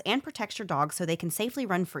 tracks, and protects your dog so they can safely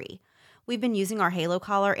run free. We've been using our Halo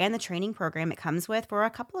collar and the training program it comes with for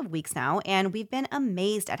a couple of weeks now, and we've been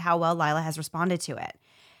amazed at how well Lila has responded to it.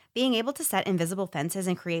 Being able to set invisible fences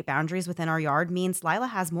and create boundaries within our yard means Lila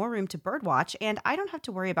has more room to birdwatch, and I don't have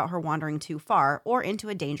to worry about her wandering too far or into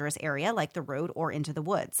a dangerous area like the road or into the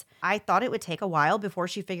woods. I thought it would take a while before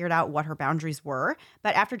she figured out what her boundaries were,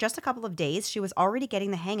 but after just a couple of days, she was already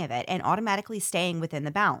getting the hang of it and automatically staying within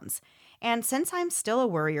the bounds. And since I'm still a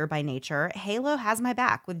worrier by nature, Halo has my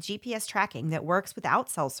back with GPS tracking that works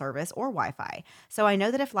without cell service or Wi-Fi. So I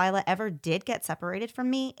know that if Lila ever did get separated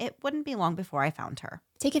from me, it wouldn't be long before I found her.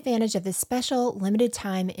 Take advantage of this special limited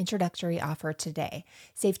time introductory offer today.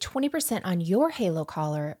 Save 20% on your Halo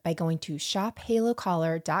collar by going to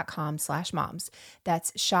shophalocollar.com/moms.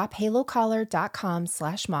 That's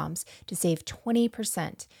shophalocollar.com/moms to save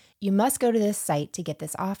 20%. You must go to this site to get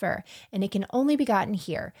this offer, and it can only be gotten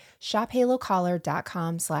here.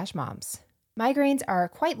 shophalocollar.com/moms. Migraines are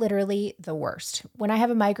quite literally the worst. When I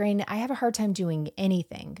have a migraine, I have a hard time doing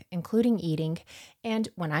anything, including eating, and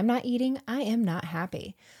when I'm not eating, I am not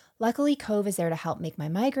happy. Luckily, Cove is there to help make my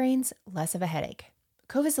migraines less of a headache.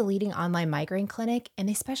 Cove is a leading online migraine clinic, and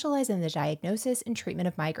they specialize in the diagnosis and treatment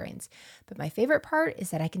of migraines. But my favorite part is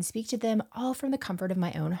that I can speak to them all from the comfort of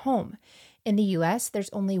my own home. In the US, there's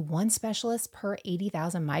only one specialist per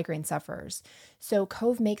 80,000 migraine sufferers, so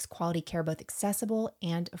Cove makes quality care both accessible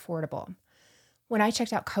and affordable. When I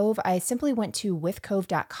checked out Cove, I simply went to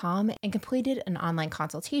withcove.com and completed an online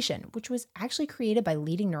consultation, which was actually created by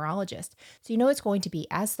leading neurologists, so you know it's going to be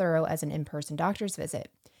as thorough as an in-person doctor's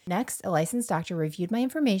visit. Next, a licensed doctor reviewed my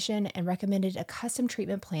information and recommended a custom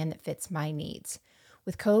treatment plan that fits my needs.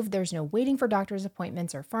 With Cove, there's no waiting for doctor's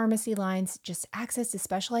appointments or pharmacy lines, just access to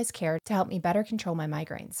specialized care to help me better control my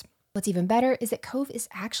migraines. What's even better is that Cove is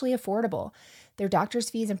actually affordable. Their doctor's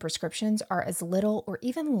fees and prescriptions are as little or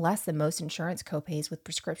even less than most insurance copays, with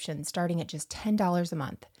prescriptions starting at just $10 a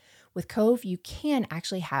month. With Cove, you can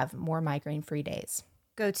actually have more migraine-free days.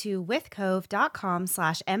 Go to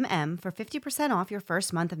withcove.com/mm for 50% off your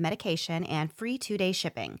first month of medication and free 2-day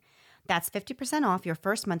shipping. That's 50% off your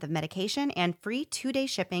first month of medication and free 2-day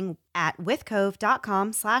shipping at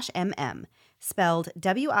withcove.com/mm, spelled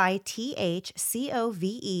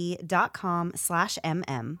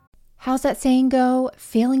withcove.com/mm. How's that saying go?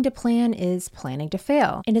 Failing to plan is planning to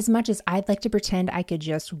fail. And as much as I'd like to pretend I could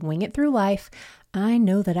just wing it through life, I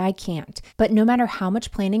know that I can't. But no matter how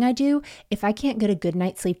much planning I do, if I can't get a good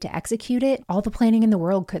night's sleep to execute it, all the planning in the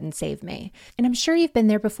world couldn't save me. And I'm sure you've been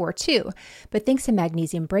there before too. But thanks to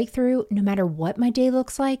Magnesium Breakthrough, no matter what my day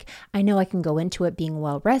looks like, I know I can go into it being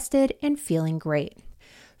well rested and feeling great.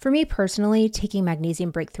 For me personally, taking Magnesium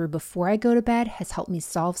Breakthrough before I go to bed has helped me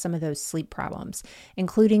solve some of those sleep problems,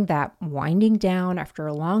 including that winding down after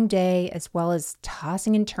a long day, as well as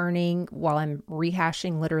tossing and turning while I'm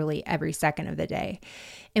rehashing literally every second of the day.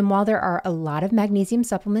 And while there are a lot of magnesium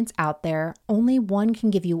supplements out there, only one can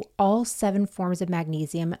give you all 7 forms of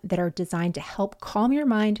magnesium that are designed to help calm your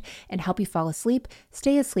mind and help you fall asleep,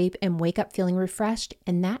 stay asleep, and wake up feeling refreshed,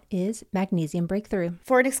 and that is Magnesium Breakthrough.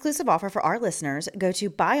 For an exclusive offer for our listeners, go to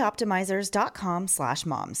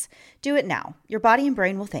bioptimizers.com/moms. Do it now. Your body and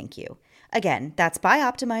brain will thank you. Again, that's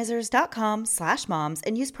bioptimizers.com/moms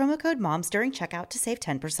and use promo code MOMS during checkout to save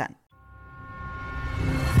 10%.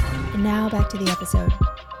 And now back to the episode.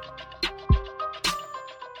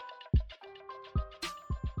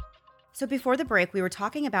 So before the break, we were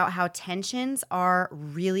talking about how tensions are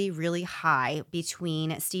really, really high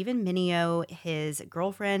between Stephen Mineo, his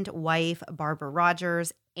girlfriend, wife, Barbara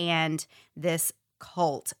Rogers, and this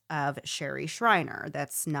cult of Sherry Shriner.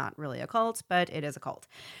 That's not really a cult, but it is a cult.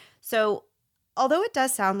 So although it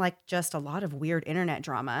does sound like just a lot of weird internet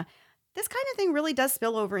drama, this kind of thing really does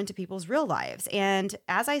spill over into people's real lives. And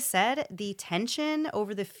as I said, the tension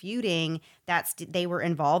over the feuding that they were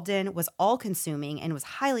involved in was all-consuming and was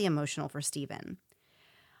highly emotional for Stephen.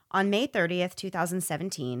 On May 30th,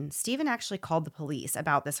 2017, Stephen actually called the police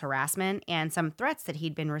about this harassment and some threats that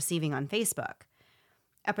he'd been receiving on Facebook.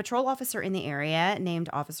 A patrol officer in the area named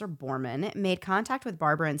Officer Borman made contact with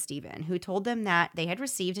Barbara and Stephen, who told them that they had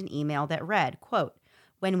received an email that read, quote,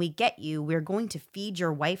 "When we get you, we're going to feed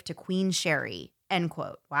your wife to Queen Sherry," end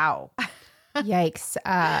quote. Wow. Yikes.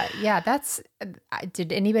 Yeah, that's,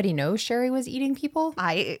 did anybody know Sherry was eating people?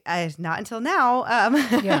 I not until now.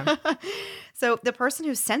 Yeah. So the person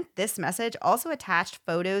who sent this message also attached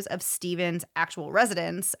photos of Stephen's actual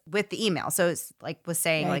residence with the email. So it's like was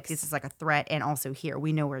saying like, this is like a threat. And also here,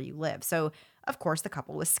 we know where you live. So of course the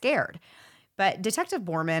couple was scared. But Detective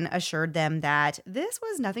Borman assured them that this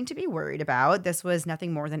was nothing to be worried about. This was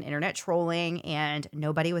nothing more than internet trolling, and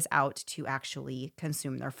nobody was out to actually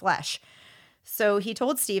consume their flesh. So he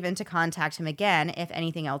told Stephen to contact him again if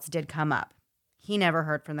anything else did come up. He never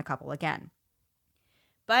heard from the couple again.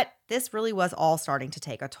 But this really was all starting to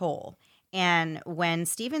take a toll. And when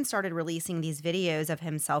Stephen started releasing these videos of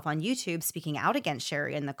himself on YouTube speaking out against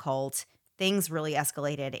Sherry and the cult, things really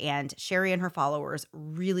escalated, and Sherry and her followers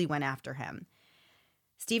really went after him.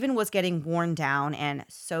 Stephen was getting worn down and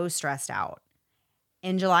so stressed out.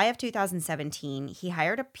 In July of 2017, he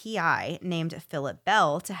hired a PI named Philip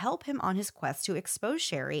Bell to help him on his quest to expose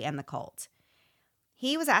Sherry and the cult.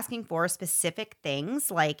 He was asking for specific things,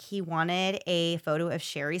 like he wanted a photo of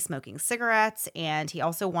Sherry smoking cigarettes, and he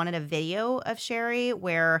also wanted a video of Sherry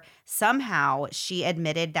where somehow she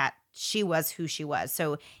admitted that she was who she was.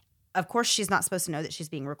 So of course, she's not supposed to know that she's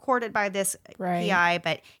being recorded by this PI,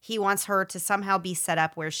 but he wants her to somehow be set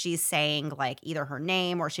up where she's saying like either her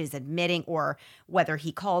name or she's admitting, or whether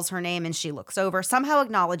he calls her name and she looks over, somehow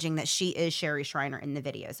acknowledging that she is Sherry Shriner in the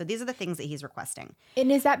video. So these are the things that he's requesting. And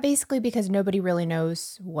is that basically because nobody really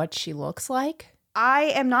knows what she looks like? I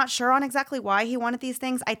am not sure on exactly why he wanted these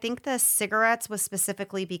things. I think the cigarettes was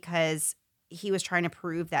specifically because he was trying to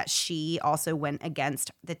prove that she also went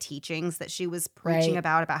against the teachings that she was preaching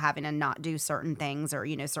about having to not do certain things, or,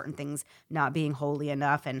 you know, certain things not being holy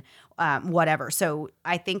enough and whatever. So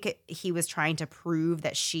I think he was trying to prove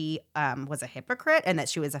that she was a hypocrite and that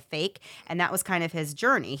she was a fake. And that was kind of his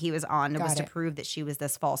journey he was on, to prove that she was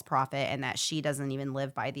this false prophet and that she doesn't even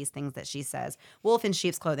live by these things that she says. Wolf in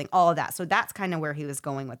sheep's clothing, all of that. So that's kind of where he was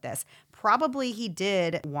going with this. Probably he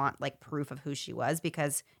did want like proof of who she was,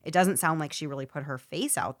 because it doesn't sound like she really put her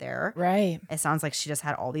face out there. Right. It sounds like she just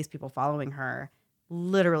had all these people following her,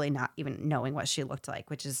 literally not even knowing what she looked like,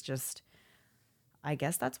 which is just, I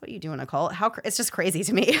guess that's what you do in a cult. It's just crazy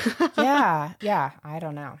to me. Yeah. I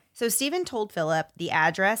don't know. So Stephen told Philip the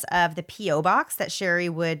address of the P.O. box that Sherry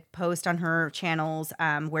would post on her channels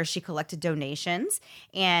where she collected donations.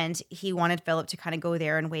 And he wanted Philip to kind of go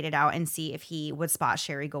there and wait it out and see if he would spot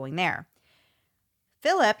Sherry going there.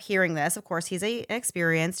 Philip, hearing this, of course, he's an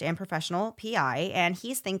experienced and professional PI, and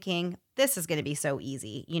he's thinking, this is going to be so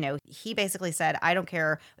easy. You know, he basically said, I don't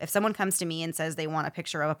care if someone comes to me and says they want a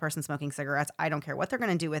picture of a person smoking cigarettes. I don't care what they're going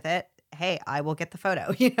to do with it. Hey, I will get the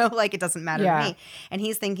photo, you know, like it doesn't matter to me. And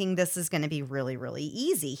he's thinking this is going to be really, really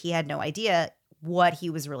easy. He had no idea what he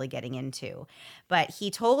was really getting into. But he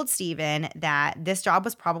told Stephen that this job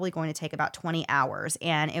was probably going to take about 20 hours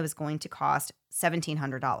and it was going to cost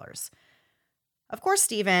 $1,700. Of course,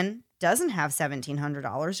 Stephen doesn't have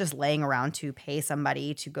 $1,700 just laying around to pay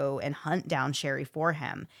somebody to go and hunt down Sherry for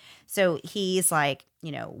him. So he's like,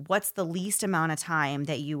 what's the least amount of time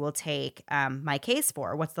that you will take my case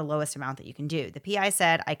for? What's the lowest amount that you can do? The PI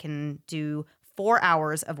said, I can do 4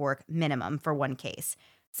 hours of work minimum for one case.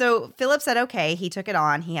 So Philip said, okay, he took it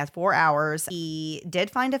on. He had 4 hours. He did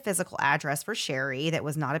find a physical address for Sherry that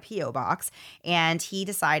was not a P.O. box, and he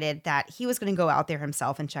decided that he was going to go out there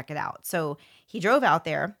himself and check it out. So he drove out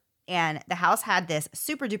there, and the house had this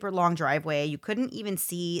super duper long driveway. You couldn't even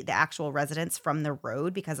see the actual residence from the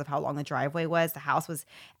road because of how long the driveway was. The house was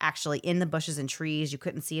actually in the bushes and trees. You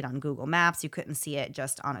couldn't see it on Google Maps. You couldn't see it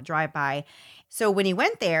just on a drive-by. So when he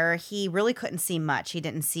went there, he really couldn't see much. He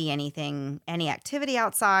didn't see any activity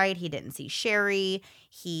outside. He didn't see Sherry.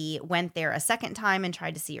 He went there a second time and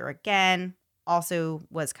tried to see her again. Also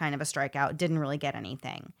was kind of a strikeout. Didn't really get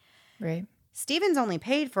anything. Right. Stephen's only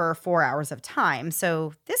paid for 4 hours of time,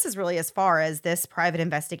 so this is really as far as this private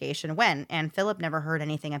investigation went, and Philip never heard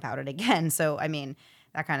anything about it again. So, I mean,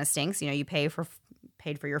 that kind of stinks. You paid for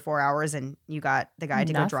your 4 hours, and you got the guy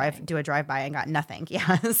to do a drive-by and got nothing.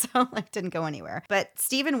 Yeah, so didn't go anywhere. But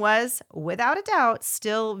Stephen was, without a doubt,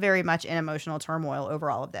 still very much in emotional turmoil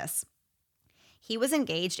over all of this. He was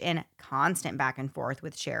engaged in constant back and forth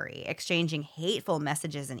with Sherry, exchanging hateful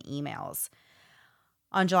messages and emails.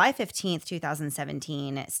 On July 15th,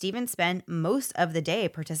 2017, Stephen spent most of the day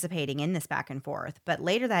participating in this back and forth, but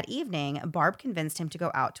later that evening, Barb convinced him to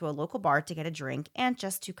go out to a local bar to get a drink and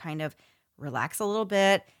just to kind of relax a little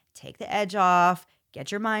bit, take the edge off,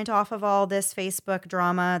 get your mind off of all this Facebook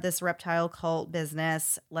drama, this reptile cult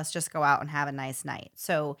business. Let's just go out and have a nice night.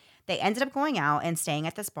 So they ended up going out and staying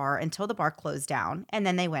at this bar until the bar closed down, and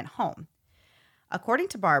then they went home. According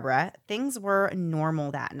to Barbara, things were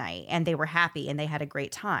normal that night, and they were happy and they had a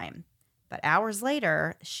great time. But hours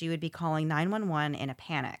later, she would be calling 911 in a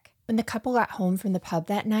panic. When the couple got home from the pub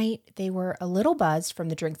that night, they were a little buzzed from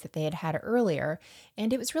the drinks that they had had earlier,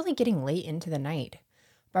 and it was really getting late into the night.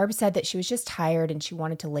 Barbara said that she was just tired and she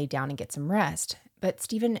wanted to lay down and get some rest, but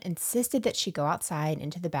Stephen insisted that she go outside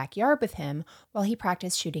into the backyard with him while he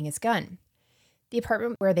practiced shooting his gun. The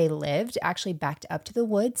apartment where they lived actually backed up to the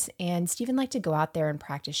woods, and Stephen liked to go out there and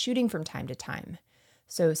practice shooting from time to time.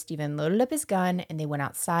 So Stephen loaded up his gun, and they went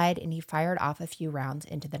outside, and he fired off a few rounds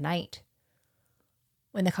into the night.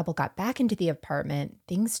 When the couple got back into the apartment,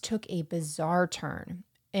 things took a bizarre turn.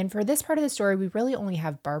 And for this part of the story, we really only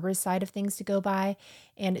have Barbara's side of things to go by,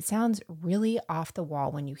 and it sounds really off the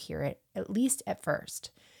wall when you hear it, at least at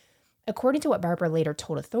first. According to what Barbara later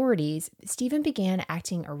told authorities, Stephen began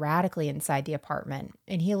acting erratically inside the apartment,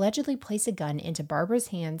 and he allegedly placed a gun into Barbara's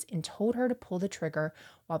hands and told her to pull the trigger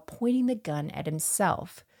while pointing the gun at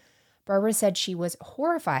himself. Barbara said she was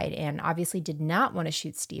horrified and obviously did not want to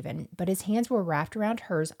shoot Stephen, but his hands were wrapped around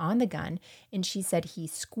hers on the gun, and she said he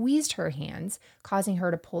squeezed her hands, causing her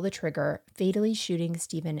to pull the trigger, fatally shooting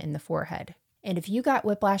Stephen in the forehead. And if you got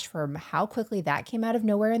whiplash from how quickly that came out of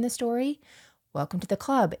nowhere in the story, welcome to the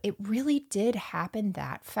club. It really did happen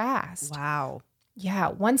that fast. Wow. Yeah,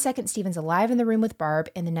 1 second Stephen's alive in the room with Barb,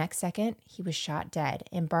 and the next second he was shot dead,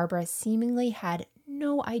 and Barbara seemingly had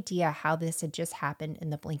no idea how this had just happened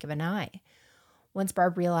in the blink of an eye. Once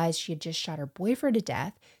Barb realized she had just shot her boyfriend to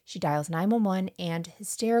death, she dials 911 and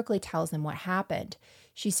hysterically tells them what happened.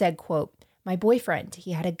 She said, quote, "My boyfriend,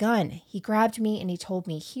 he had a gun. He grabbed me and he told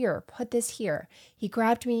me, here, put this here. He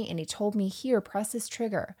grabbed me and he told me, here, press this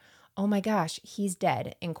trigger. Oh my gosh, he's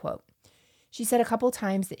dead," end quote. She said a couple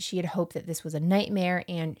times that she had hoped that this was a nightmare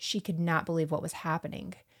and she could not believe what was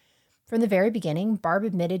happening. From the very beginning, Barb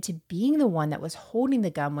admitted to being the one that was holding the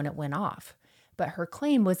gun when it went off. But her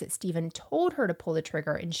claim was that Stephen told her to pull the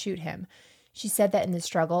trigger and shoot him. She said that in the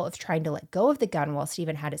struggle of trying to let go of the gun while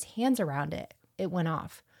Stephen had his hands around it, it went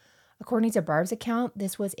off. According to Barb's account,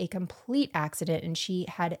 this was a complete accident and she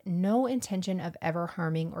had no intention of ever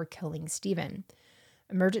harming or killing Stephen.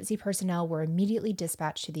 Emergency personnel were immediately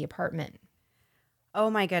dispatched to the apartment. Oh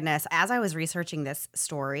my goodness. As I was researching this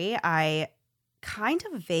story, I kind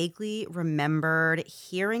of vaguely remembered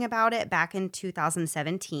hearing about it back in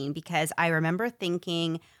 2017 because I remember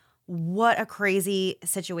thinking what a crazy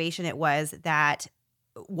situation it was that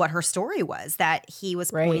what her story was, that he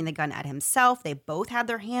was pointing the gun at himself. They both had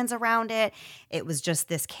their hands around it. It was just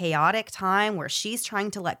this chaotic time where she's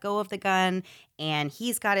trying to let go of the gun and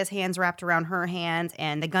he's got his hands wrapped around her hands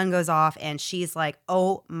and the gun goes off and she's like,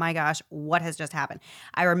 oh my gosh, what has just happened?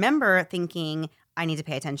 I remember thinking I need to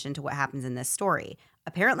pay attention to what happens in this story.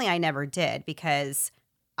 Apparently I never did because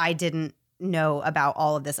I didn't know about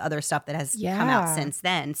all of this other stuff that has come out Yeah. since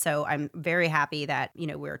then. So I'm very happy that,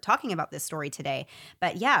 we're talking about this story today.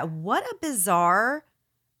 But yeah, what a bizarre,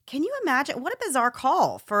 can you imagine what a bizarre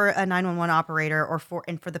call for a 911 operator or for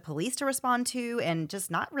the police to respond to, and just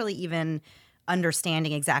not really even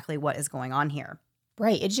understanding exactly what is going on here.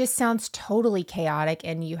 Right. It just sounds totally chaotic.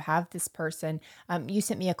 And you have this person, you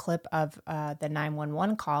sent me a clip of the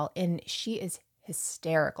 911 call, and she is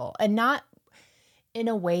hysterical, and not in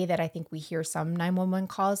a way that I think we hear some 911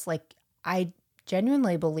 calls. Like, I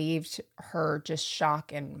genuinely believed her just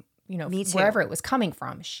shock and, Me too. wherever it was coming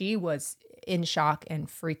from, she was in shock and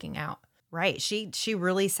freaking out. Right. She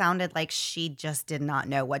really sounded like she just did not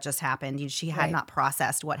know what just happened. She had Right. not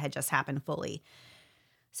processed what had just happened fully.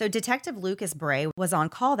 So Detective Lucas Bray was on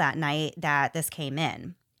call that night that this came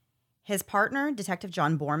in. His partner, Detective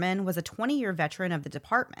John Borman, was a 20-year veteran of the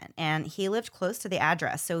department, and he lived close to the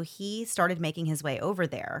address, so he started making his way over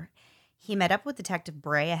there. He met up with Detective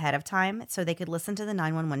Bray ahead of time so they could listen to the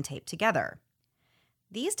 911 tape together.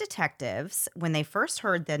 These detectives, when they first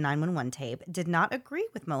heard the 911 tape, did not agree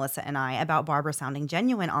with Melissa and I about Barbara sounding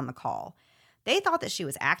genuine on the call. They thought that she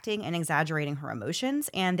was acting and exaggerating her emotions,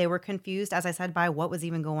 and they were confused, as I said, by what was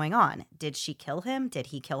even going on. Did she kill him? Did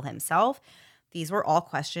he kill himself? These were all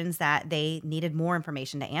questions that they needed more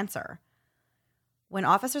information to answer. When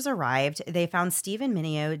officers arrived, they found Stephen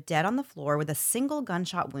Mineo dead on the floor with a single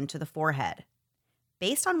gunshot wound to the forehead.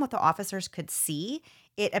 Based on what the officers could see,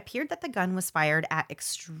 it appeared that the gun was fired at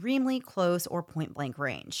extremely close or point-blank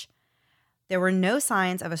range. There were no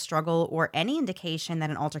signs of a struggle or any indication that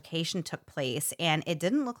an altercation took place, and it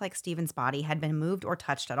didn't look like Stephen's body had been moved or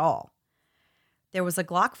touched at all. There was a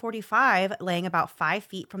Glock 45 laying about 5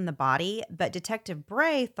 feet from the body, but Detective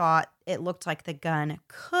Bray thought it looked like the gun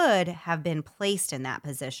could have been placed in that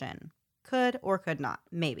position. Could or could not,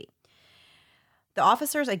 maybe. The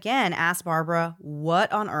officers again asked Barbara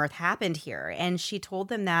what on earth happened here, and she told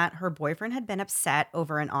them that her boyfriend had been upset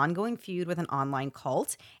over an ongoing feud with an online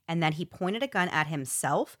cult, and that he pointed a gun at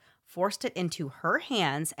himself, forced it into her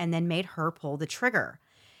hands, and then made her pull the trigger.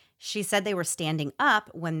 She said they were standing up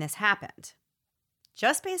when this happened.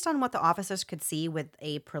 Just based on what the officers could see with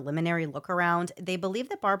a preliminary look around, they believed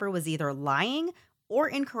that Barbara was either lying or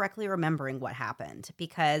incorrectly remembering what happened,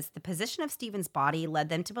 because the position of Stephen's body led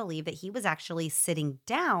them to believe that he was actually sitting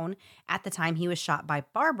down at the time he was shot by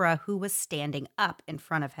Barbara, who was standing up in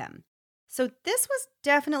front of him. So this was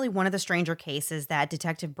definitely one of the stranger cases that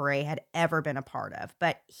Detective Bray had ever been a part of,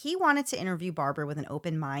 but he wanted to interview Barbara with an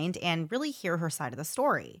open mind and really hear her side of the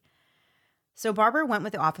story. So Barbara went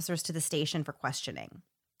with the officers to the station for questioning.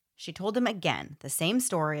 She told them again the same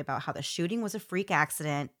story about how the shooting was a freak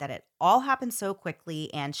accident, that it all happened so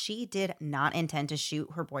quickly, and she did not intend to shoot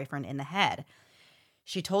her boyfriend in the head.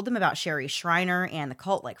 She told them about Sherry Schreiner and the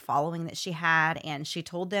cult-like following that she had, and she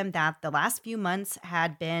told them that the last few months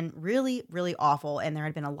had been really, really awful, and there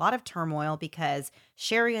had been a lot of turmoil because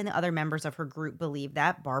Sherry and the other members of her group believed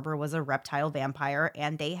that Barbara was a reptile vampire,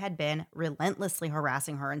 and they had been relentlessly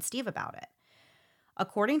harassing her and Steve about it.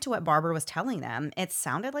 According to what Barbara was telling them, it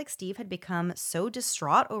sounded like Steve had become so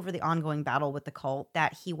distraught over the ongoing battle with the cult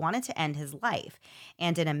that he wanted to end his life,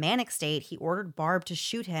 and in a manic state, he ordered Barb to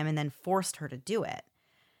shoot him and then forced her to do it.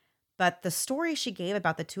 But the story she gave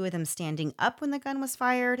about the two of them standing up when the gun was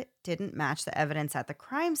fired didn't match the evidence at the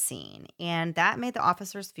crime scene, and that made the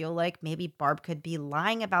officers feel like maybe Barb could be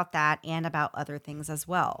lying about that and about other things as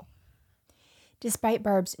well. Despite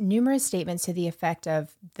Barb's numerous statements to the effect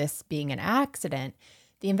of this being an accident,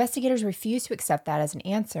 the investigators refused to accept that as an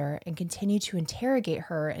answer and continued to interrogate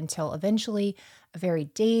her until eventually a very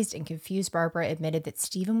dazed and confused Barbara admitted that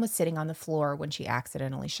Stephen was sitting on the floor when she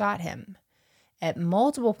accidentally shot him. At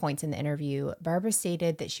multiple points in the interview, Barbara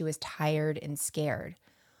stated that she was tired and scared.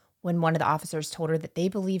 When one of the officers told her that they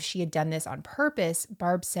believed she had done this on purpose,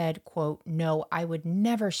 Barb said, quote, "No, I would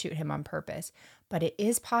never shoot him on purpose, but it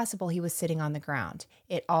is possible he was sitting on the ground.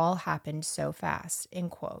 It all happened so fast,"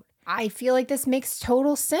 end quote. I feel like this makes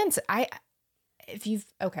total sense.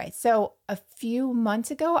 So a few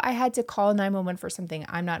months ago, I had to call 911 for something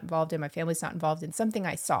I'm not involved in, my family's not involved in, something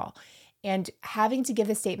I saw. And having to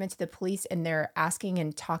give a statement to the police and they're asking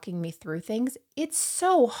and talking me through things, it's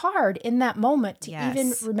so hard in that moment to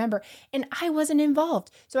even remember. And I wasn't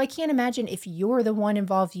involved. So I can't imagine if you're the one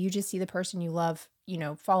involved, you just see the person you love,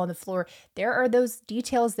 fall on the floor. There are those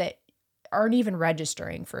details that aren't even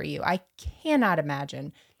registering for you. I cannot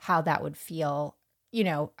imagine how that would feel.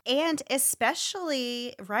 And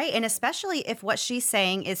especially, right? And especially if what she's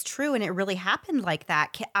saying is true and it really happened like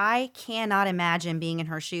that. I cannot imagine being in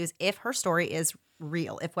her shoes if her story is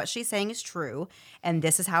real. If what she's saying is true and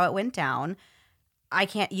this is how it went down,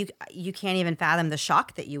 you can't even fathom the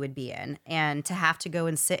shock that you would be in, and to have to go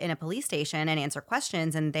and sit in a police station and answer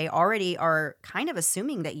questions, and they already are kind of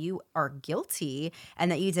assuming that you are guilty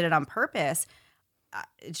and that you did it on purpose.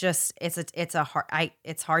 It's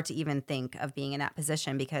hard to even think of being in that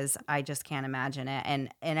position, because I just can't imagine it. And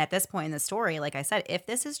at this point in the story, like I said, if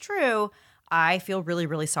this is true, I feel really,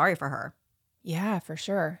 really sorry for her. Yeah, for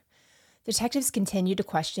sure. Detectives continued to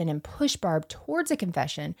question and push Barb towards a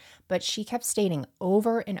confession, but she kept stating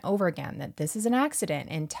over and over again that this is an accident,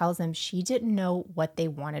 and tells them she didn't know what they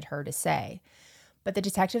wanted her to say. But the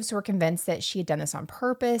detectives were convinced that she had done this on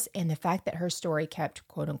purpose, and the fact that her story kept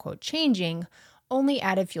quote unquote changing only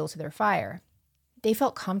added fuel to their fire. They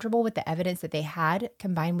felt comfortable with the evidence that they had,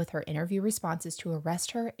 combined with her interview responses, to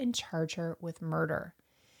arrest her and charge her with murder.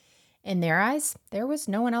 In their eyes, there was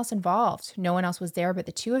no one else involved. No one else was there but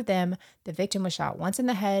the two of them. The victim was shot once in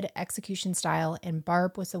the head, execution style, and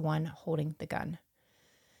Barb was the one holding the gun.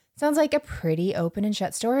 Sounds like a pretty open and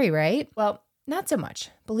shut story, right? Well, not so much.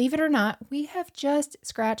 Believe it or not, we have just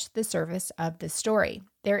scratched the surface of the story.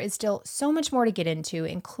 There is still so much more to get into,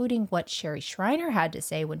 including what Sherry Schreiner had to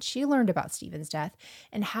say when she learned about Stephen's death,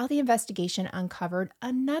 and how the investigation uncovered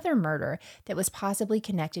another murder that was possibly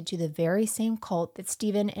connected to the very same cult that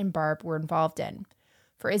Stephen and Barb were involved in.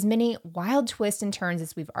 For as many wild twists and turns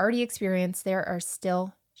as we've already experienced, there are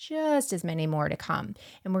still just as many more to come.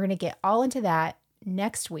 And we're going to get all into that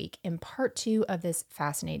next week in part 2 of this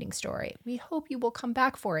fascinating story. We hope you will come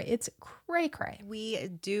back for it. It's cray-cray. We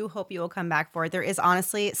do hope you will come back for it. There is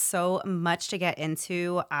honestly so much to get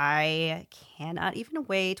into. I cannot even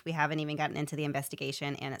wait. We haven't even gotten into the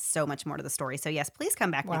investigation, and it's so much more to the story. So yes, please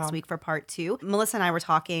come back next week for part 2. Melissa and I were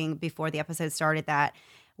talking before the episode started that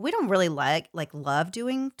we don't really love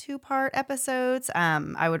doing 2-part episodes.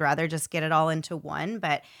 I would rather just get it all into one.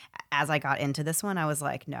 But as I got into this one, I was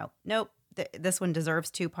like, nope. This one deserves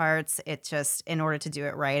 2 parts. It's just, in order to do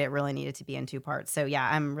it right, it really needed to be in 2 parts. So yeah,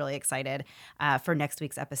 I'm really excited for next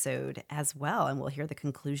week's episode as well. And we'll hear the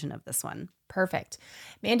conclusion of this one. Perfect.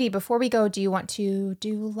 Mandy, before we go, do you want to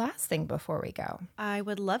do last thing before we go? I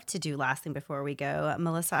would love to do last thing before we go.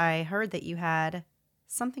 Melissa, I heard that you had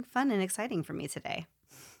something fun and exciting for me today.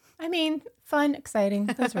 I mean, fun, exciting.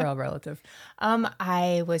 Those are all relative.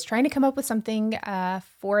 I was trying to come up with something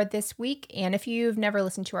for this week. And if you've never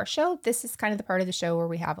listened to our show, this is kind of the part of the show where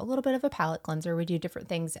we have a little bit of a palate cleanser. We do different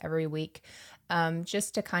things every week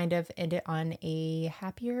just to kind of end it on a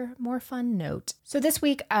happier, more fun note. So this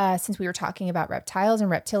week, since we were talking about reptiles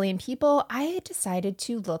and reptilian people, I decided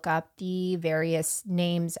to look up the various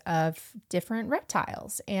names of different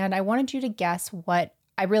reptiles. And I wanted you to guess what.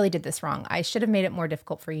 I really did this wrong. I should have made it more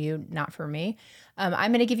difficult for you, not for me.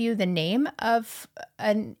 I'm going to give you the name of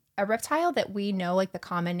a reptile that we know, like the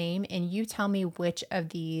common name, and you tell me which of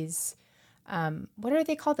these, what are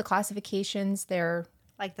they called? The classifications? They're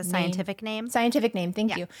like the scientific name? Scientific name.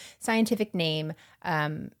 Thank you. Scientific name.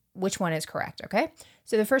 Which one is correct? Okay.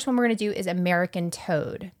 So the first one we're going to do is American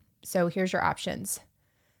toad. So here's your options.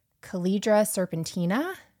 Calidra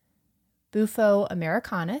serpentina, Bufo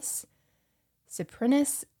americanus,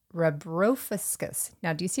 Cyprinus rubrophiscus.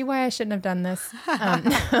 Now, do you see why I shouldn't have done this?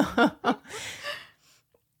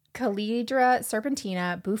 Calidra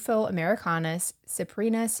serpentina, Bufo americanus,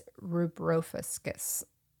 Cyprinus rubrophiscus.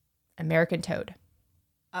 American toad.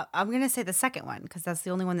 I'm going to say the second one, because that's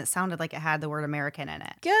the only one that sounded like it had the word American in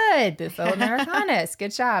it. Good. Bufo americanus.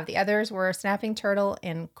 Good job. The others were snapping turtle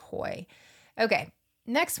and koi. Okay.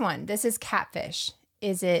 Next one. This is catfish.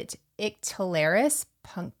 Is it Ictularis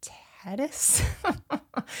punctatus?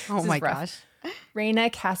 Oh my gosh. Reina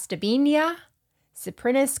castabina,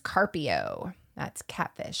 Cyprinus carpio. That's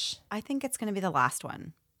catfish. I think it's going to be the last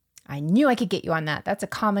one. I knew I could get you on that. That's a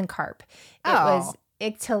common carp. It was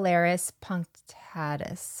Ictularis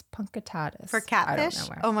punctatus. For catfish?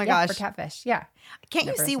 Oh my gosh. For catfish. Yeah. Can't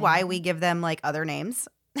you see why we give them like other names?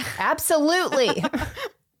 Absolutely.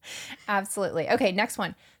 Absolutely. Okay, next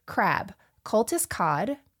one. Crab. Cultus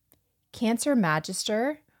cod, Cancer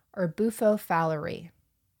magister, or Bufo fowleri?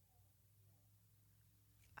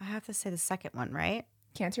 I have to say the second one, right?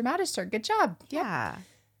 Cancer magister. Good job. Yeah.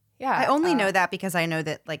 Yeah. I only know that because I know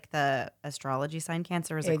that like the astrology sign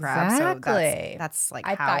Cancer is a crab. So that's like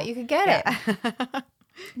I thought you could get it.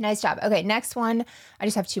 Nice job. Okay, next one. I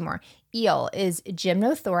just have 2 more. Eel is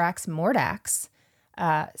Gymnothorax mordax,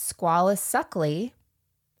 Squalus suckli,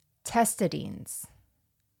 Testudines.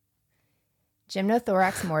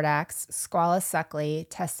 Gymnothorax mordax, Squalus suckli,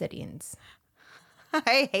 Testudines.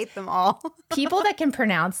 I hate them all. People that can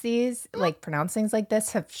pronounce these, like pronounce things like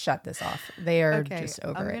this, have shut this off. They are just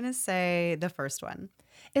over it. I'm going to say the first one.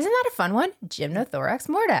 Isn't that a fun one? Gymnothorax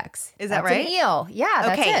mordax. Is that right? An eel. Yeah,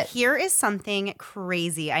 that's okay, it. Here is something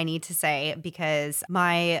crazy I need to say because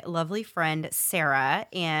my lovely friend Sarah,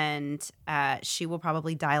 and she will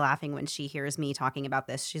probably die laughing when she hears me talking about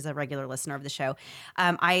this. She's a regular listener of the show.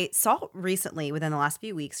 I saw recently, within the last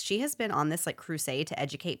few weeks, she has been on this like crusade to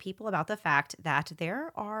educate people about the fact that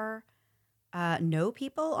there are no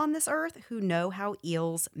people on this earth who know how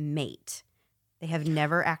eels mate. They have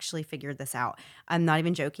never actually figured this out. I'm not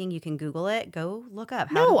even joking. You can Google it. Go look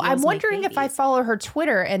up. No, I'm wondering if I follow her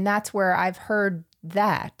Twitter and that's where I've heard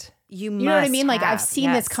that. You know what I mean? Like I've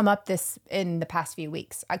seen this come up in the past few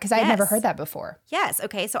weeks because I had never heard that before. Yes.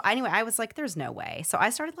 Okay. So anyway, I was like, there's no way. So I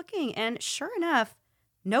started looking and sure enough,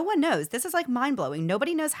 no one knows. This is like mind blowing.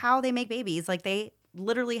 Nobody knows how they make babies. Like they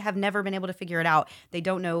literally have never been able to figure it out. They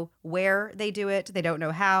don't know where they do it. They don't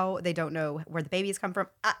know how. They don't know where the babies come from.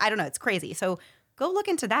 I don't know. It's crazy. So go look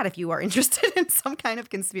into that if you are interested in some kind of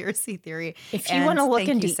conspiracy theory. If you want to look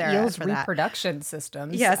into eels' reproduction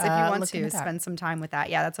systems. Yes, if you want to spend some time with that.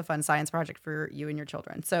 Yeah, that's a fun science project for you and your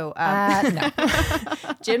children. So no.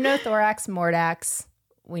 Gymnothorax mordax.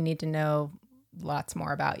 We need to know lots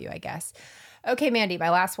more about you, I guess. Okay, Mandy,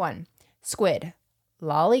 my last one. Squid.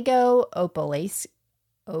 Loligo opalescens?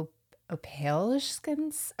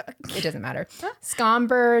 It doesn't matter.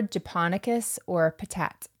 Scomber, japonicus, or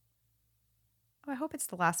patat. Oh, I hope it's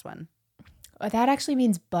the last one. Oh, that actually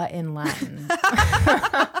means butt in Latin.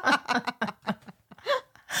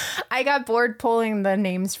 I got bored pulling the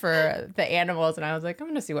names for the animals, and I was like, I'm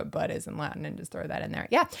going to see what butt is in Latin and just throw that in there.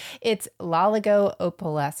 Yeah, it's Loligo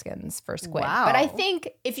opalescens for squid. Wow. But I think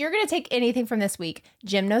if you're going to take anything from this week,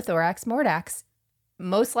 Gymnothorax mordax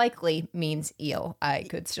most likely means eel. I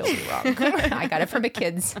could still be wrong. I got it from a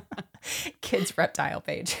kid's reptile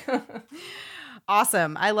page.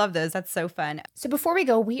 Awesome. I love those. That's so fun. So before we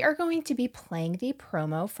go, we are going to be playing the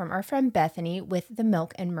promo from our friend Bethany with the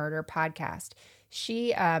Milk and Murder podcast.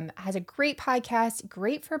 She has a great podcast,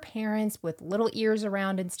 great for parents with little ears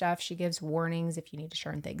around and stuff. She gives warnings if you need to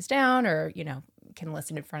turn things down or, can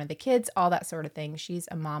listen in front of the kids, all that sort of thing. She's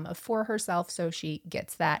a mom of 4 herself, so she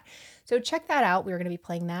gets that. So check that out. We're going to be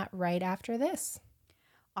playing that right after this.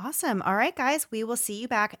 Awesome. All right, guys, we will see you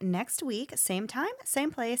back next week. Same time,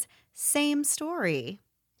 same place, same story.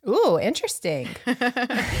 Ooh, interesting. All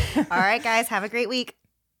right, guys, have a great week.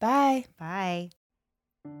 Bye. Bye.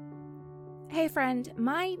 Hey friend,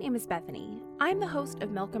 my name is Bethany. I'm the host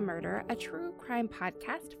of Milk and Murder, a true crime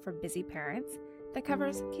podcast for busy parents that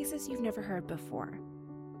covers cases you've never heard before.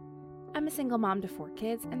 I'm a single mom to 4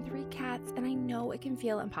 kids and 3 cats, and I know it can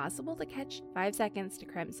feel impossible to catch 5 seconds to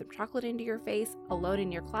cram some chocolate into your face alone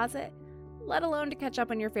in your closet, let alone to catch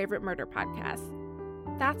up on your favorite murder podcasts.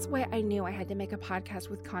 That's why I knew I had to make a podcast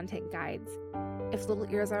with content guides. If little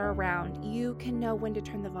ears are around, you can know when to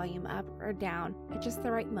turn the volume up or down at just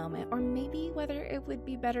the right moment, or maybe whether it would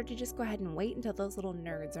be better to just go ahead and wait until those little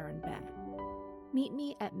nerds are in bed. Meet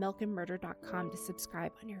me at milkandmurder.com to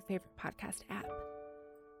subscribe on your favorite podcast app.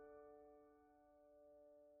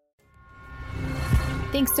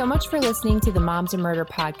 Thanks so much for listening to the Moms and Murder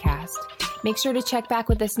podcast. Make sure to check back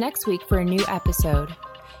with us next week for a new episode.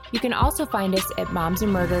 You can also find us at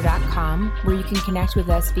momsandmurder.com, where you can connect with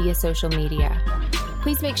us via social media.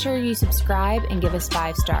 Please make sure you subscribe and give us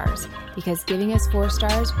 5 stars, because giving us 4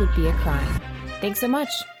 stars would be a crime. Thanks so much.